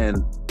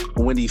 And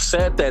when he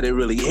said that, it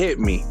really hit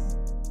me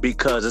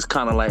because it's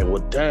kind of like,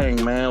 well,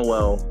 dang, man,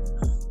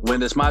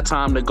 when it's my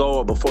time to go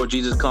or before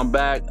Jesus come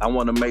back, I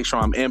want to make sure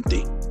I'm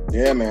empty.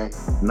 Yeah, man.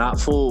 Not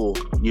full,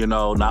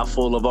 not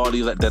full of all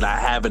these that I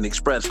haven't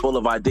expressed, full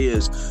of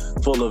ideas,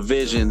 full of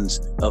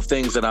visions of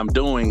things that I'm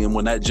doing. And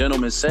when that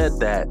gentleman said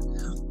that,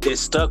 it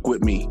stuck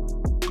with me.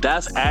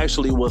 That's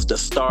actually was the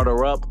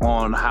starter up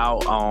on how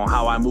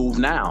I move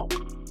now,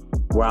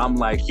 where I'm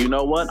like, you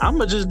know what? I'm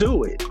going to just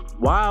do it.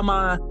 Why am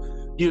I,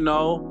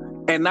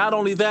 And not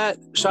only that,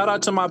 shout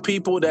out to my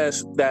people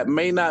that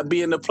may not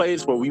be in the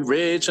place where we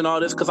rich and all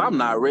this, because I'm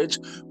not rich,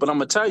 but I'm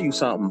going to tell you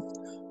something.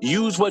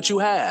 Use what you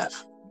have.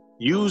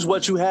 Use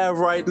what you have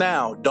right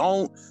now.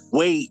 Don't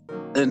wait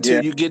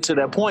until you get to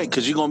that point,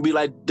 because you're going to be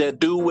like that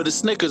dude with a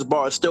Snickers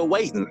bar still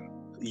waiting.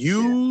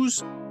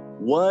 Use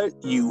what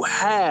you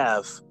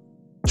have.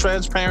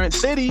 Transparent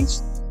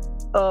Cities,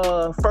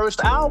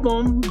 first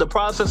album, The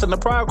Process and the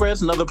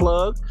Progress, another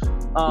plug.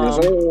 Yes,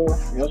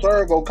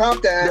 sir. Go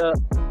cop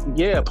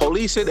that.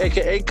 Police it,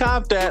 aka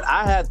cop that.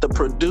 I had to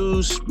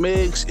produce,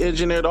 mix,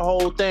 engineer the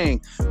whole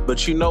thing.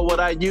 But you know what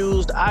I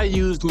used? I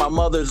used my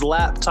mother's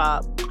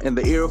laptop and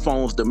the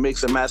earphones to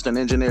mix and master and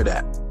engineer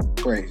that.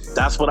 Crazy.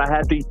 That's what I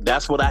had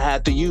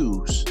to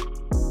use.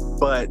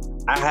 But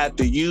I had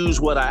to use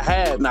what I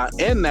had. Now,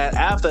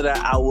 after that,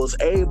 I was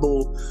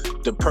able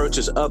to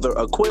purchase other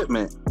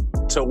equipment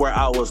to where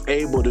I was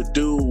able to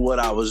do what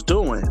I was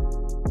doing.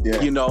 Yeah.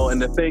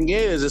 And the thing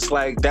is, it's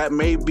like that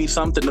may be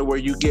something to where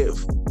you get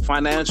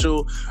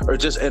financial or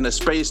just in a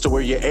space to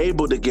where you're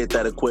able to get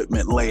that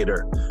equipment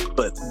later.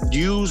 But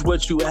use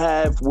what you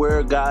have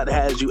where God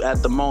has you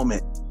at the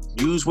moment.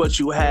 Use what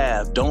you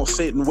have. Don't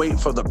sit and wait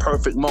for the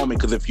perfect moment,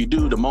 because if you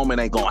do, the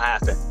moment ain't gonna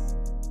happen.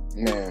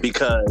 Man.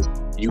 Because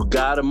you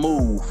gotta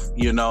move,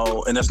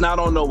 and it's not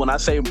on when I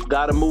say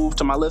gotta move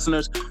to my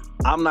listeners,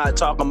 I'm not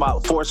talking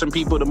about forcing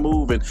people to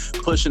move and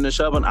pushing and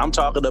shoving. I'm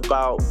talking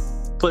about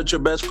put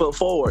your best foot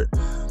forward.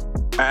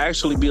 I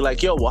actually be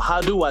like, yo, well,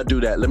 how do I do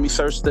that? Let me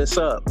search this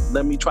up.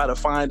 Let me try to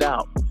find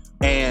out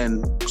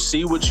and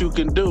see what you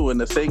can do.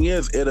 And the thing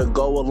is, it'll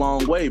go a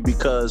long way,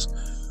 because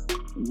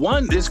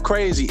one is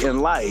crazy in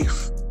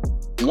life.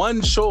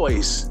 One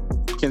choice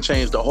can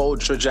change the whole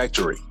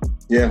trajectory.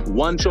 Yeah.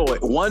 One choice.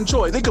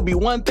 It could be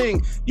one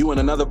thing you in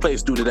another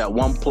place due to that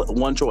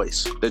one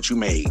choice that you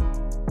made.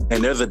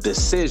 And there's a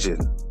decision.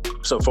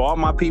 So for all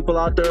my people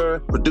out there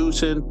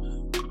producing,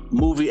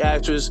 movie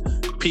actors,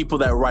 people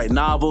that write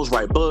novels,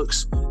 write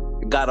books,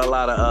 got a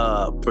lot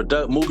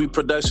of movie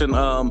production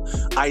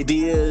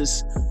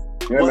ideas.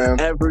 Yeah,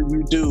 whatever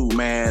you do,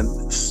 man,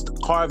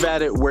 carve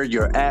at it where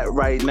you're at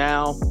right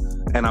now.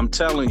 And I'm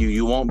telling you,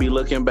 you won't be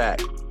looking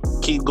back.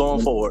 Keep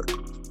going forward.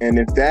 And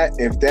if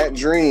that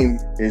dream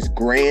is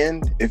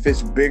grand, if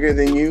it's bigger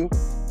than you,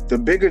 the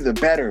bigger the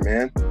better,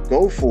 man.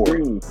 Go for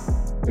it.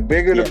 The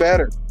bigger the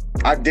better.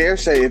 I dare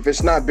say if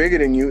it's not bigger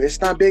than you,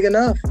 it's not big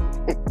enough.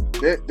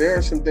 There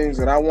are some things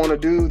that I want to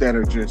do that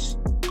are just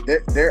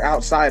they're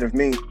outside of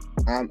me.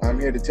 I'm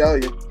here to tell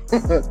you.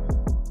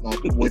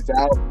 Like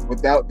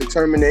without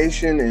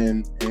determination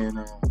and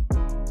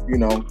you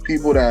know,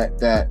 people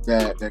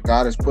that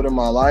God has put in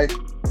my life,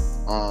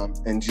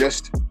 and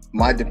just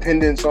my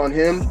dependence on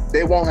Him,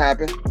 they won't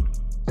happen.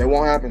 They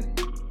won't happen.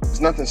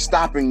 There's nothing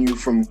stopping you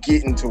from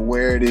getting to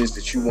where it is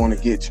that you want to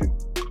get to.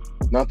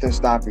 Nothing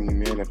stopping you,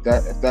 man. If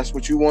that's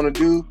what you want to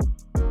do,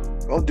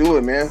 go do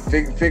it, man.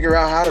 Figure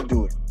out how to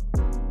do it.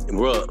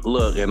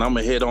 Look, and I'm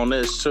gonna hit on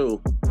this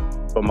too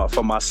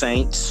for my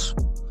saints.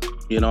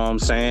 You know what I'm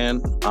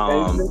saying?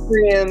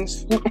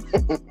 Friends.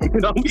 You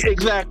know,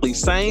 exactly,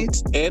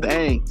 saints and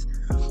ain'ts.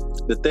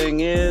 The thing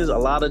is, a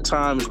lot of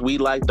times we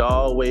like to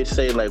always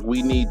say like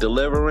we need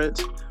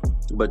deliverance,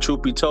 but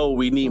truth be told,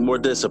 we need more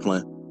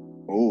discipline.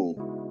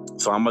 Ooh.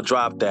 So I'm gonna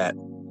drop that.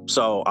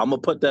 So I'm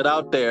gonna put that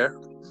out there.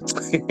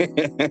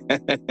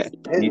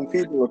 Hitting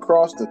people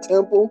across the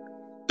temple.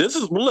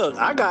 Look,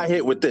 I got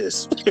hit with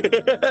this.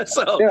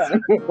 So yeah.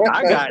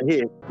 I got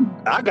hit.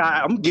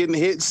 I'm getting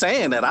hit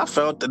saying that. I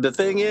felt that the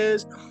thing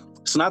is,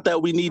 it's not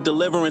that we need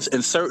deliverance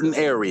in certain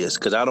areas,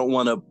 because I don't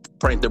want to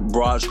paint the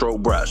broad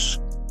stroke brush.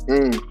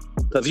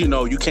 Because, you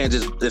know, you can't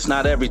just, it's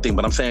not everything,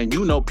 but I'm saying,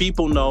 you know,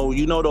 people know,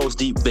 you know, those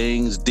deep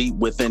things deep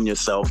within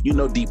yourself, you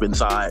know, deep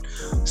inside.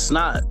 It's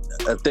not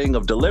a thing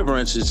of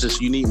deliverance. It's just,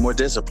 you need more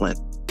discipline.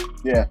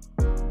 Yeah.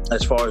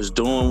 As far as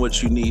doing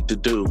what you need to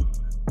do.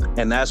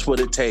 And that's what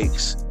it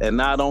takes. And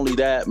not only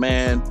that,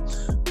 man,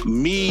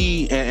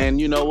 me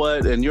and you know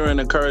what, and you're an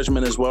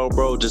encouragement as well,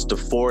 bro, just to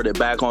forward it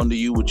back onto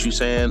you, what you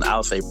saying.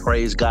 I'll say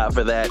praise God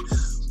for that.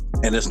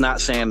 And it's not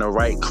saying the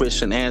right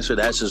Christian answer.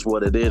 That's just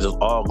what it is. It's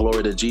all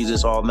glory to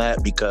Jesus on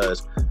that,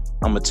 because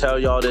I'm going to tell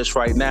y'all this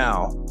right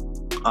now,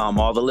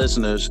 all the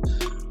listeners.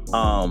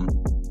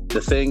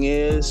 The thing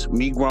is,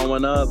 me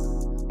growing up,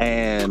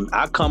 and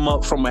I come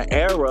up from an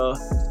era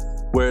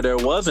where there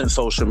wasn't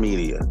social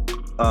media.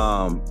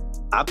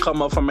 I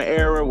come up from an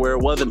era where it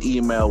wasn't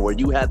email, where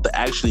you had to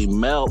actually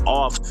mail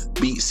off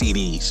beat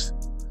CDs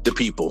to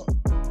people.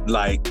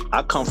 Like,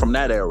 I come from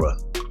that era.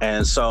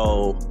 And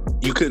so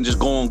you couldn't just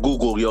go on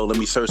Google, yo, let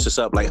me search this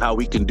up, like how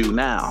we can do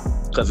now.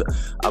 Because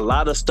a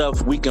lot of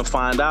stuff we can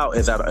find out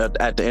is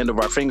at the end of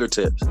our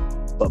fingertips.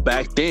 But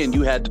back then,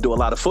 you had to do a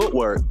lot of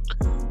footwork.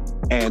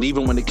 And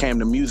even when it came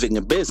to music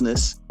and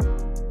business,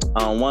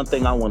 one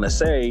thing I want to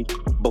say,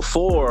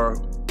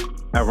 before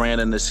I ran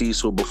into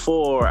Cecil,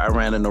 before I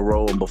ran into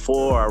Rowan,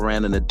 before I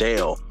ran into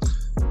Dale,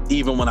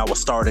 even when I was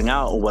starting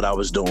out what I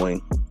was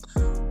doing,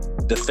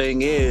 the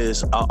thing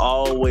is, I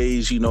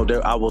always, you know,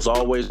 I was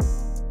always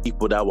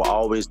people that were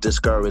always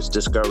discouraged,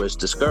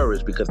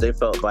 because they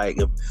felt like,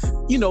 if,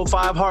 you know,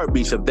 5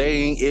 heartbeats, if they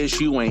ain't ish,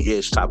 you ain't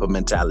ish type of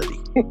mentality.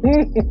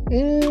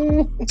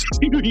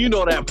 You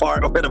know that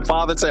part where the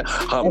father said,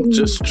 I'm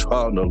just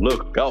trying to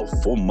look out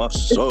for my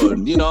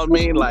son. You know what I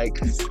mean? Like,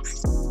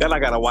 and I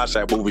gotta watch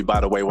that movie, by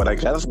the way,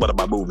 that's one of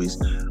my movies.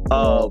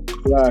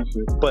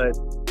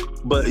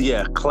 But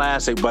yeah,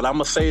 classic. But I'm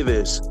gonna say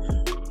this: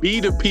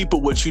 be the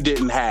people what you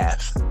didn't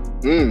have.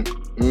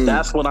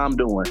 That's what I'm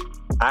doing.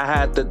 I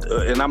had to,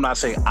 and I'm not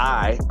saying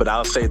but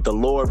I'll say the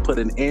Lord put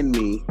it in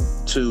me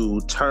to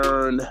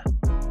turn,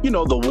 you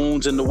know, the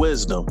wounds into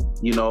wisdom.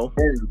 You know,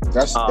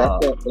 that's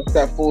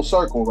that full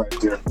circle right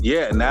there.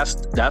 Yeah, and that's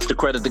the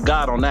credit to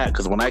God on that,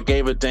 because when I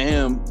gave it to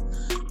Him,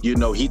 you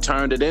know, He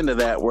turned it into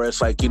that, where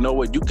it's like, you know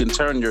what, you can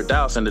turn your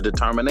doubts into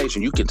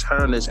determination. You can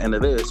turn this into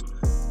this,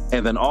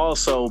 and then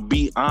also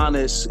be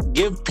honest.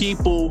 Give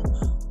people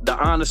the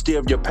honesty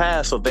of your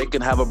past so they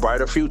can have a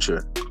brighter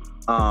future.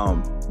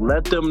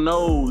 Let them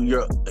know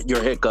your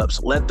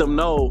hiccups. Let them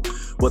know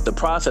what the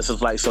process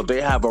is like, so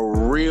they have a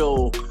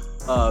real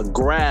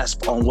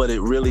grasp on what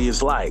it really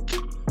is like.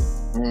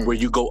 Where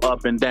you go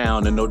up and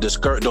down, and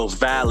those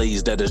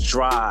valleys that is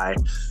dry,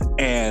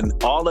 and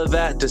all of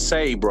that to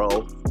say,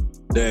 bro,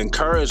 the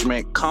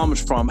encouragement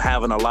comes from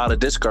having a lot of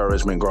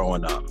discouragement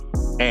growing up.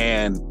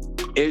 And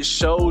it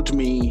showed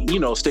me, you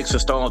know, sticks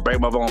and stones break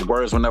my bones,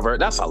 words will never hurt.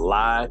 That's a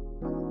lie,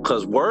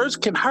 because words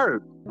can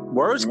hurt.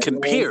 Words can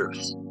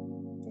pierce.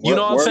 You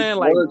know what I'm saying?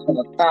 Like, words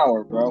have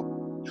power, bro.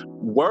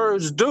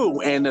 Words do.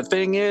 And the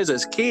thing is,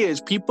 as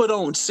kids, people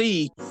don't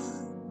see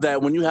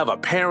that when you have a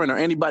parent or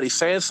anybody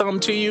saying something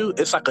to you,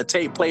 it's like a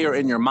tape player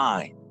in your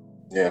mind.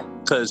 Yeah.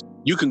 Because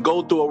you can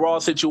go through a raw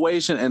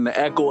situation and the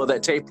echo of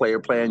that tape player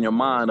play in your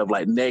mind of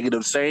like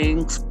negative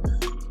sayings,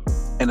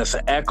 and it's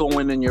an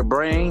echoing in your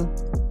brain.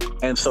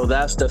 And so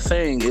that's the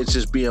thing. It's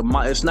just being,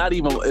 it's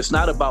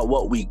not about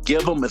what we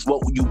give them, it's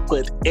what you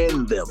put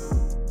in them.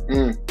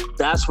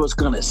 That's what's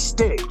gonna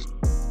stick.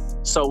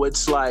 So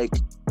it's like,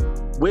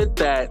 with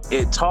that,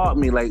 it taught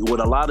me, like, with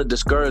a lot of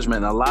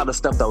discouragement, a lot of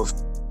stuff that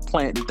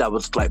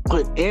was like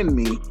put in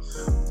me,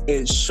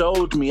 it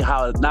showed me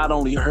how it not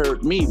only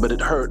hurt me, but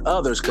it hurt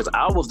others, because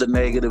I was the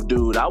negative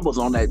dude. I was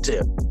on that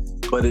tip.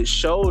 But it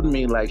showed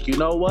me, like, you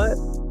know what?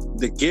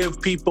 To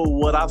give people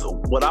what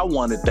I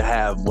wanted to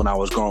have when I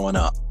was growing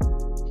up.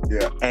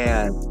 Yeah.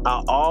 And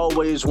I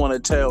always want to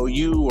tell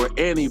you or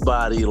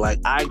anybody, like,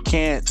 I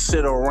can't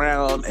sit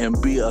around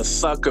and be a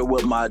sucker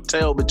with my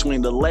tail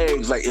between the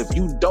legs. Like, if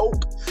you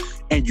dope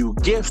and you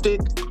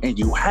gifted and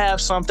you have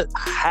something,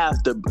 I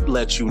have to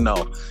let you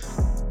know.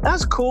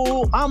 That's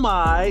cool. I'm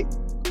all right.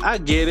 I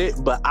get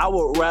it. But I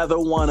would rather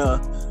want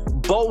to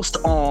boast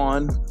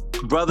on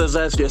brothers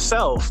as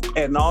yourself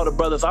and all the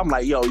brothers. I'm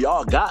like, yo,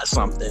 y'all got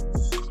something.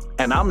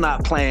 And I'm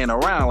not playing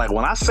around. Like,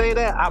 when I say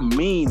that, I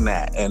mean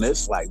that. And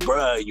it's like,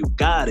 bruh, you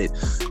got it.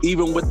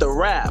 Even with the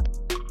rap,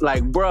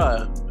 like,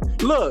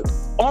 bruh, look,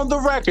 on the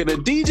record,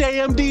 and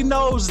DJ MD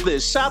knows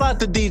this. Shout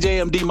out to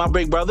DJ MD, my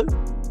big brother.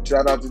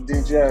 Shout out to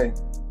DJ.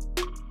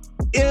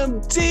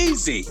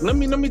 MDZ. Let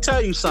me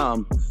tell you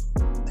something.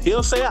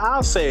 He'll say it,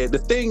 I'll say it. The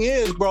thing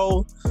is,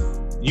 bro,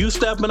 you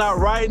stepping out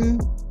writing,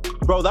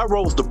 bro, that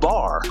rolls the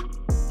bar.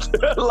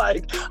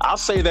 Like, I'll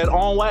say that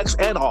on wax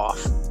and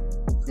off.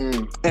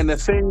 And the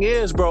thing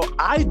is, bro,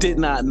 I did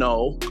not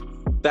know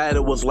that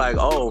it was like,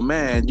 oh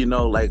man, you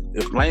know, like,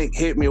 if Blank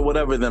hit me or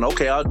whatever, then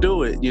okay, I'll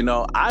do it. You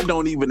know, I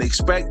don't even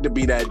expect to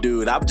be that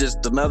dude. I'm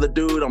just another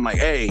dude. I'm like,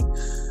 hey,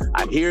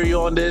 I hear you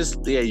on this.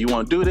 Yeah, you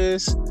want to do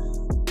this?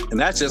 And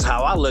that's just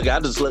how I look.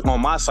 I just look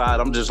on my side.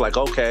 I'm just like,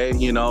 okay,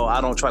 you know,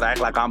 I don't try to act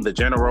like I'm the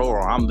general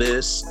or I'm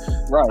this.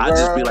 Right, I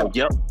just be like,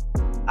 yep.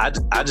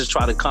 I just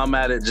try to come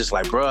at it just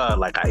like, bruh,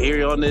 like, I hear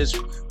you on this.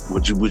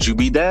 Would you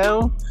be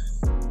down?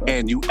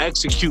 And you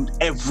execute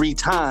every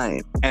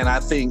time. And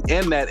I think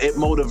in that, it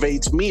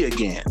motivates me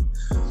again.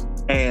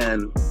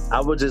 And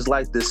I would just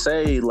like to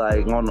say,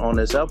 like, on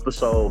this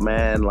episode,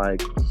 man,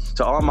 like,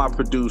 to all my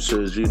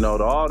producers, you know,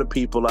 to all the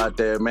people out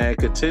there, man,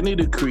 continue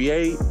to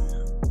create.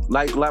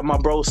 Like my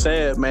bro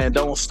said, man,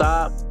 don't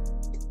stop.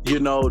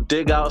 You know,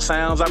 dig out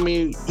sounds. I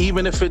mean,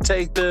 even if it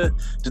take the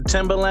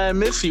Timberland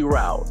Missy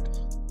route,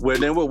 where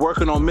then we're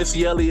working on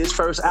Missy Elliott's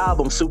first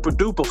album, Super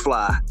Duper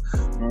Fly.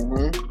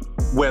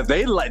 Where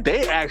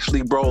they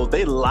actually, bro,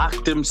 they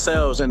locked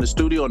themselves in the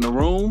studio in the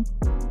room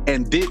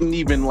and didn't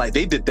even, like,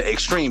 they did the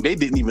extreme. They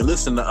didn't even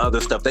listen to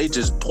other stuff. They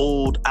just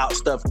pulled out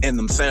stuff in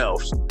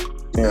themselves.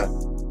 Yeah.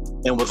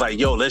 And was like,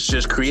 yo, let's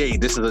just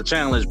create. This is a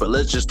challenge, but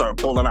let's just start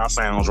pulling out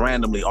sounds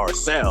randomly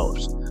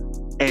ourselves.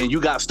 And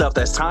you got stuff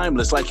that's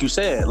timeless, like you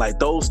said. Like,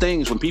 those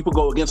things, when people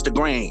go against the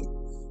grain,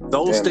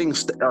 those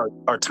things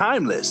are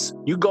timeless.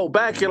 You go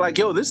back, you're like,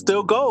 yo, this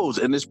still goes.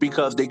 And it's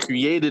because they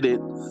created it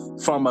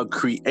from a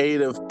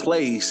creative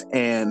place.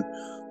 And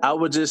I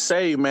would just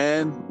say,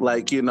 man,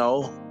 like, you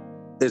know,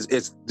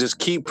 it's just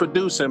keep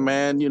producing,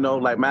 man. You know,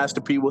 like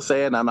Master P was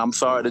saying, and I'm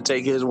sorry to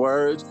take his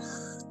words.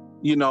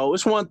 You know,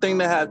 it's one thing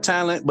to have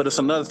talent, but it's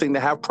another thing to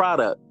have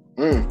product.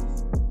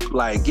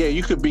 Like, yeah,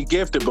 you could be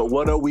gifted, but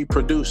what are we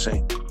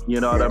producing?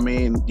 You know what I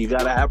mean? You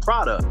got to have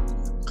product.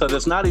 Because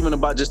it's not even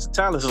about just the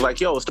talent. It's like,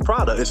 yo, it's the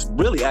product. It's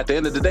really, at the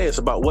end of the day, it's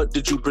about what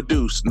did you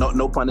produce?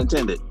 No pun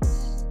intended.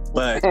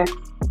 But,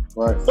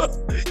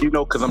 you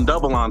know, because I'm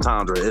double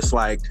entendre. It's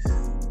like,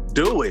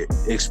 do it.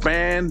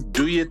 Expand,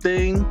 do your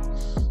thing,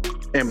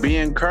 and be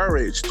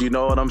encouraged. You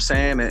know what I'm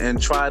saying?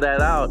 And try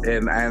that out.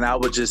 And I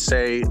would just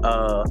say,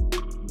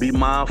 be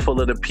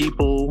mindful of the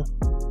people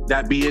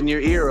that be in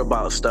your ear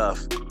about stuff.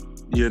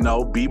 You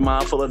know, be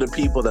mindful of the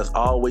people that's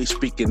always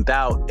speaking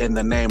doubt in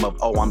the name of,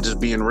 oh, I'm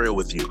just being real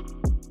with you.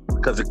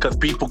 Because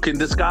people can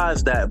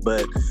disguise that,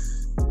 but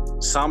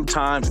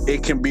sometimes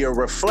it can be a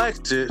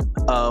reflection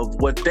of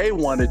what they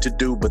wanted to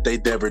do, but they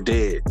never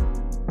did.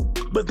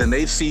 But then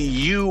they see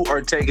you are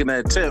taking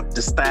an attempt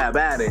to stab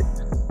at it,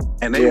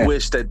 and they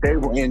wish that they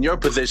were in your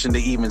position to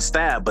even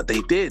stab, but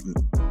they didn't.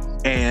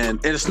 And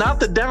it's not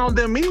to down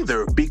them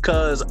either,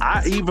 because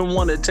I even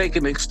want to take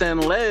an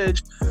extend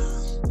ledge,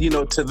 you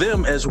know, to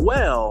them as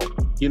well,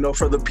 you know,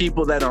 for the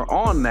people that are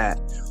on that.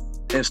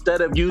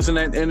 Instead of using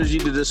that energy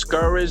to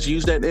discourage,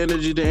 use that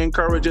energy to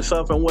encourage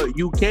yourself and what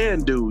you can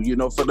do, you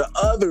know, for the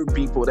other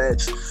people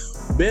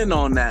that's been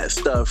on that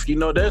stuff. You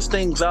know, there's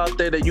things out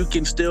there that you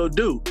can still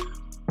do.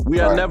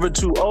 We are never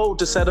too old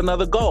to set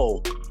another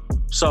goal.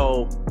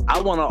 So I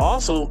want to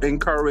also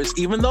encourage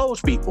even those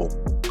people,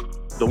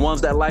 the ones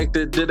that like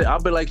that did it.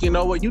 I'll be like, you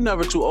know what? You're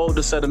never too old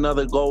to set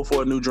another goal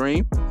for a new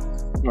dream.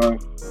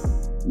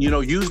 You know,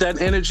 use that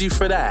energy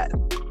for that.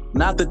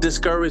 Not to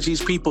discourage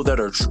these people that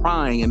are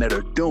trying and that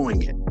are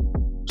doing it.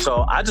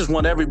 So I just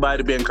want everybody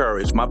to be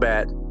encouraged. My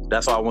bad.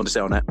 That's all I want to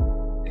say on that.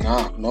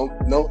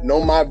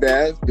 No, my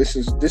bad. This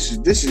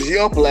is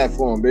your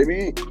platform,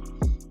 baby.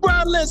 Right.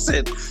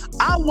 listen,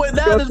 I would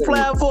not this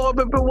platform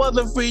if it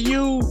wasn't for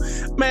you,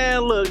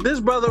 man. Look, this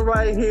brother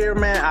right here,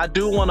 man. I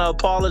do want to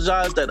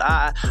apologize that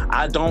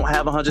I don't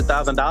have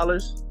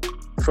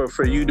 $100,000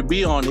 for you to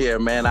be on here,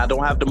 man. I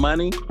don't have the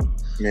money,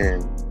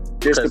 man.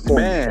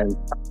 Disappointed.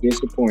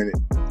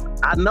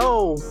 I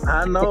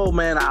know,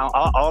 man.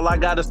 All I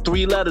got is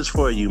 3 letters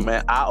for you,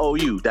 man. I owe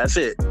you. That's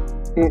it.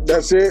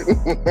 That's it.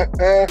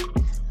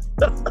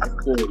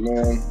 That's it,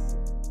 man.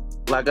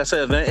 Like I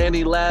said, are there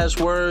any last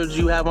words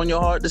you have on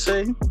your heart to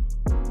say?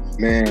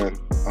 Man,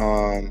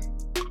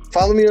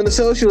 follow me on the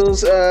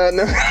socials.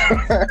 No.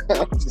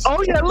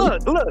 Oh yeah,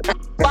 look.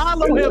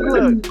 Follow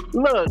him.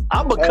 Look.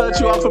 I'm gonna cut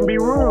you off and be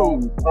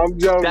rude. I'm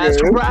joking.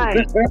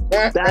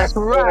 That's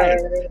right.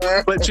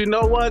 But you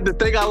know what? The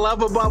thing I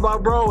love about my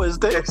bro is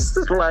this: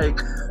 like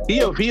he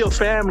a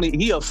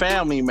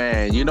family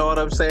man. You know what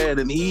I'm saying?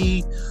 And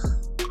he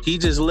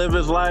just live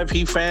his life.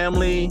 He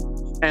family.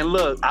 And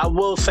look, I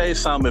will say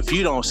something. If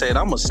you don't say it,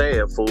 I'm gonna say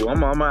it, fool. I'm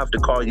gonna have to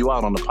call you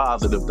out on the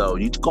positive, though.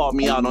 You called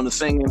me out on the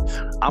singing,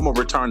 I'm gonna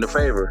return the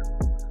favor.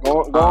 Go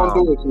on,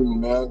 do it to me,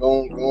 man.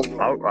 Go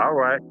on. All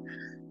right,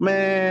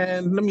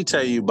 man. Let me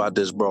tell you about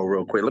this bro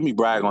real quick. Let me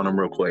brag on him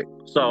real quick.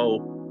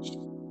 So,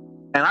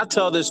 and I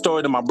tell this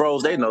story to my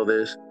bros. They know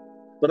this,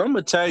 but I'm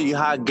gonna tell you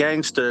how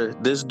gangster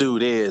this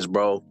dude is,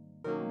 bro.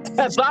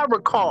 As I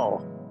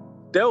recall,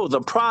 there was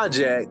a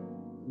project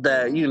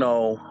that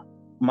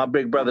my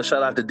big brother,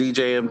 shout out to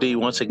DJ MD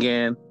once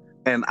again,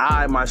 and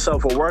I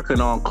myself were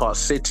working on called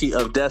City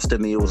of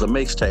Destiny. It was a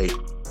mixtape.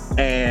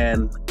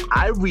 And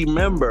I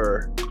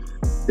remember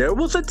there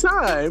was a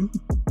time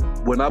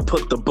when I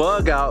put the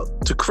bug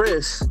out to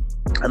Chris,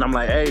 and I'm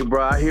like, hey,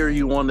 bro, I hear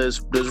you on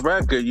this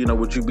record.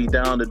 Would you be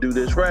down to do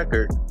this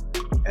record?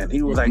 And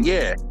he was like,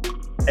 yeah.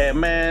 And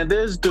man,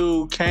 this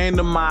dude came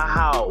to my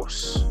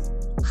house.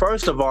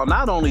 First of all,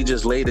 not only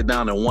just laid it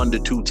down in 1 to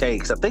 2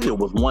 takes. I think it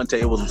was 1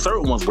 take. It was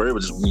certain ones where it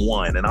was just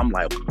 1, and I'm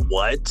like,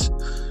 what?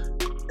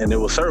 And there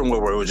was certain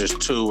where it was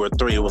just 2 or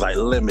 3. It was like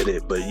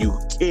limited, but you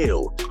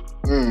killed.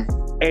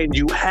 And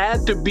you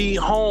had to be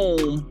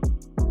home.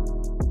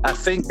 I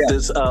think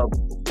this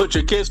put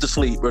your kids to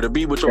sleep or to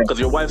be with you, because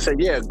your wife said,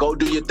 yeah, go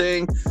do your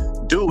thing,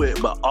 do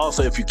it, but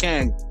also if you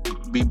can,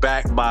 be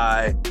back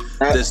by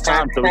this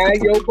time. So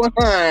your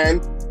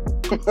behind.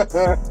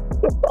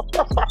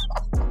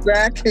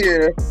 Back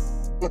here.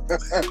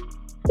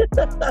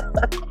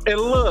 And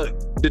look,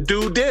 the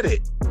dude did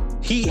it.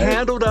 He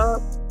handled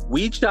up,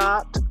 we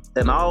chopped,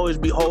 and I always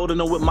be holding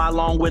him with my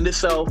long-winded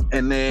self,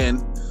 and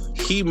then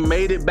he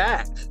made it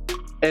back.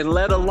 And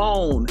let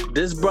alone,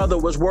 this brother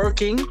was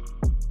working.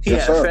 He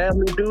had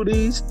family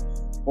duties.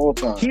 Full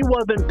time. He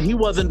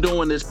wasn't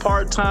doing this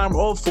part-time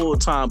or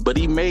full-time, but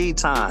he made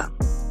time.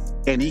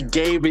 And he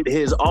gave it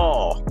his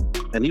all.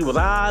 And he was,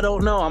 I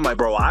don't know. I'm like,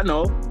 bro, I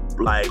know.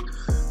 Like,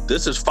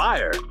 this is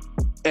fire.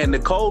 And the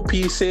cold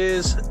piece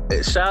is,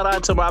 shout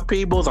out to my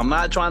peoples. I'm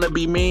not trying to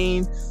be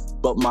mean,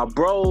 but my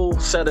bro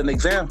set an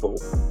example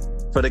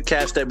for the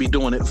cats that be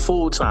doing it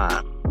full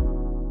time,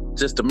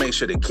 just to make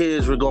sure the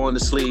kids were going to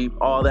sleep,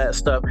 all that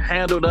stuff,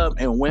 handled up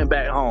and went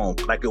back home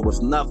like it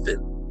was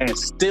nothing, and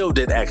still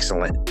did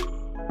excellent.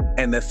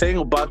 And the thing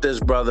about this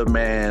brother,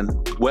 man,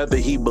 whether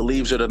he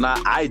believes it or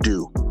not, I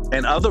do.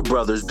 And other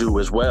brothers do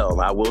as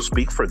well. I will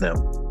speak for them.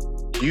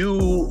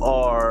 You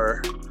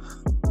are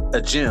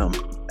a gem,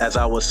 as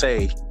I would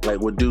say, like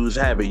what dudes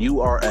have it.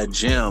 You are a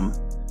gem.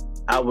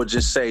 I would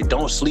just say,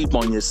 don't sleep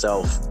on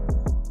yourself.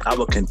 I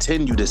will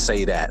continue to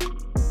say that,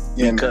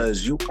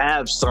 because you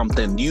have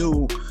something.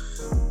 You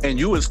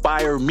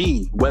inspire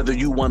me, whether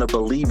you want to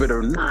believe it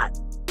or not.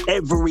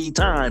 Every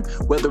time,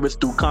 whether it's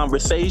through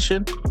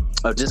conversation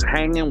or just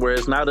hanging where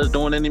it's not us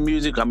doing any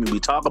music. I mean, we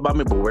talk about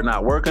it, but we're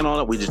not working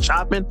on it. We just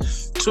chopping.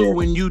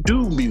 When you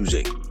do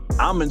music,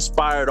 I'm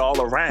inspired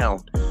all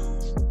around.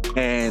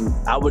 And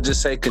I would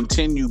just say,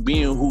 continue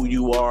being who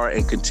you are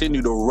and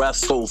continue to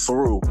wrestle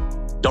through.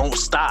 Don't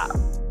stop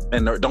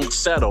and don't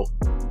settle.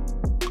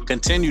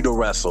 Continue to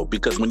wrestle,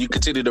 because when you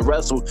continue to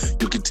wrestle,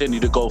 you continue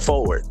to go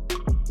forward.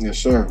 Yes,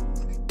 sir.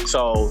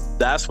 So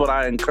that's what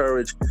I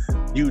encourage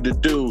you to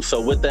do.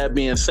 So with that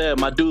being said,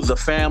 my dude's a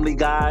family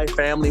guy,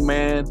 family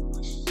man,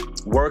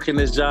 working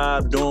his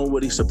job, doing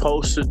what he's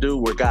supposed to do,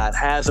 where God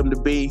has him to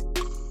be.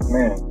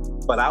 Man.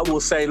 But I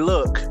will say,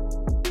 look,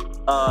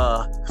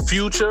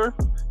 future,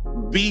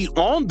 be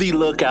on the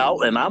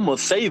lookout, and I'm gonna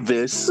say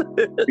this.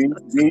 be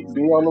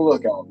on the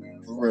lookout,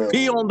 man. For real.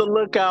 Be on the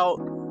lookout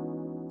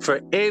for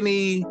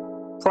any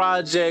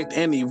project,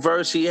 any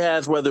verse he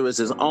has, whether it's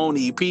his own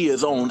EP,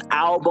 his own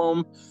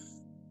album,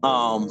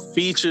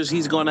 features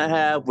he's gonna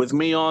have with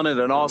me on it.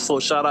 And also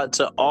shout out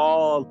to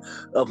all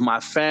of my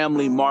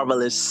family,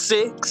 Marvelous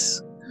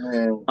Six.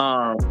 Man.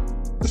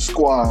 The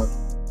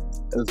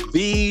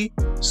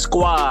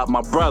squad,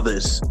 my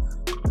brothers.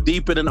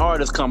 Deeper than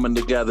artists coming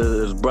together,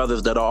 there's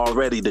brothers that are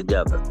already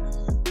together.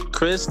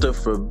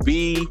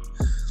 Christopha'B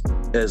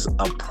is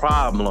a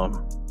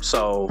problem.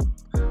 So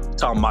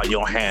talking about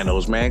your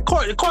handles, man.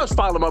 Of course,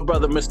 follow my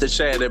brother, Mr.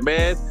 Shannon,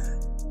 man.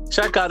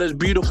 Check out his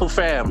beautiful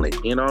family.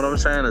 You know what I'm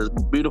saying? His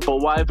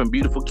beautiful wife and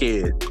beautiful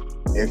kid.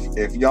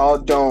 If y'all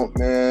don't,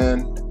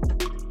 man,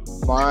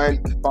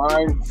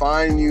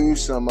 find you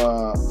some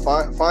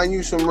find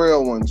you some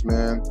real ones,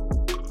 man.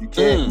 You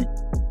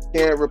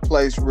can't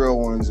replace real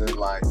ones in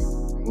life.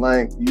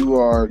 Like you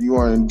are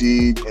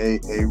indeed a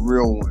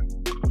real one,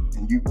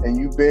 and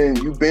you've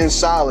been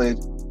solid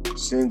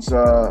since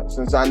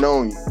I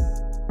known you.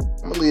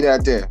 I'm gonna leave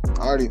that there.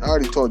 I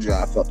already told you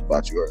how I felt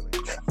about you earlier.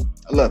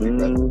 I love you,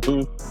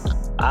 brother.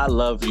 I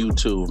love you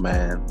too,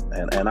 man,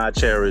 and I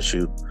cherish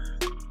you.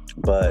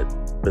 But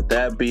with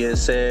that being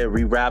said,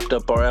 we wrapped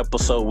up our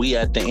episode. We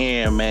at the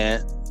end,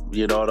 man.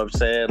 You know what I'm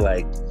saying?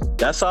 Like,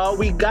 that's all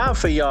we got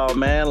for y'all,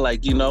 man.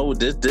 Like, you know,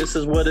 this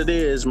is what it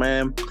is,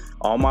 man.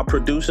 All my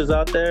producers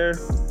out there,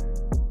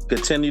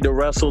 continue to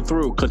wrestle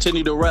through.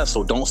 Continue to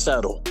wrestle. Don't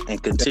settle.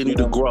 And continue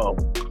to grow.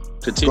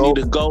 Continue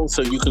to go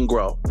so you can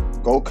grow.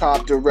 Go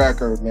cop the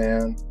record,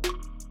 man.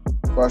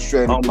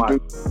 Frustrated.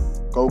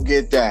 Go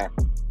get that.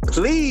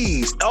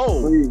 Please.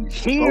 Oh,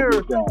 here,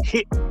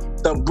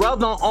 the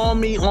brother on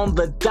me on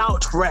the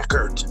Doubt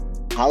record.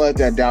 Holla at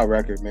that Doubt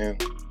record, man.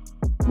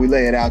 We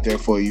lay it out there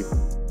for you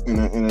in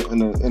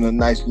a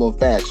nice little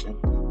fashion.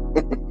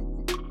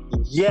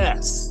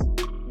 Yes.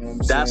 You know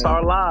that's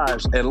our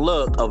lives. And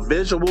look, a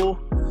visual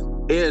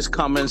is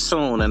coming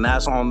soon, and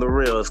that's on the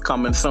real. It's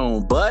coming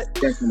soon. But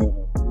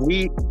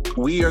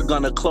we are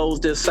gonna close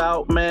this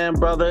out, man,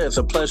 brother. It's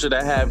a pleasure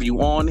to have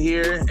you on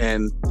here,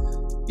 and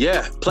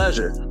yeah,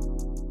 pleasure.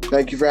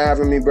 Thank you for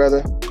having me,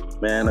 brother.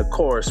 Man, of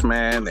course,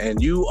 man.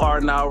 And you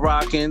are now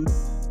rocking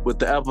with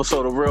the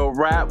episode of Real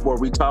Rap, where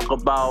we talk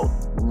about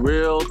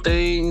real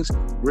things,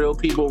 real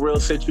people, real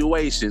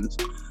situations.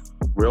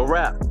 Real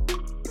Rap.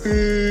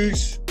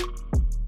 Peace.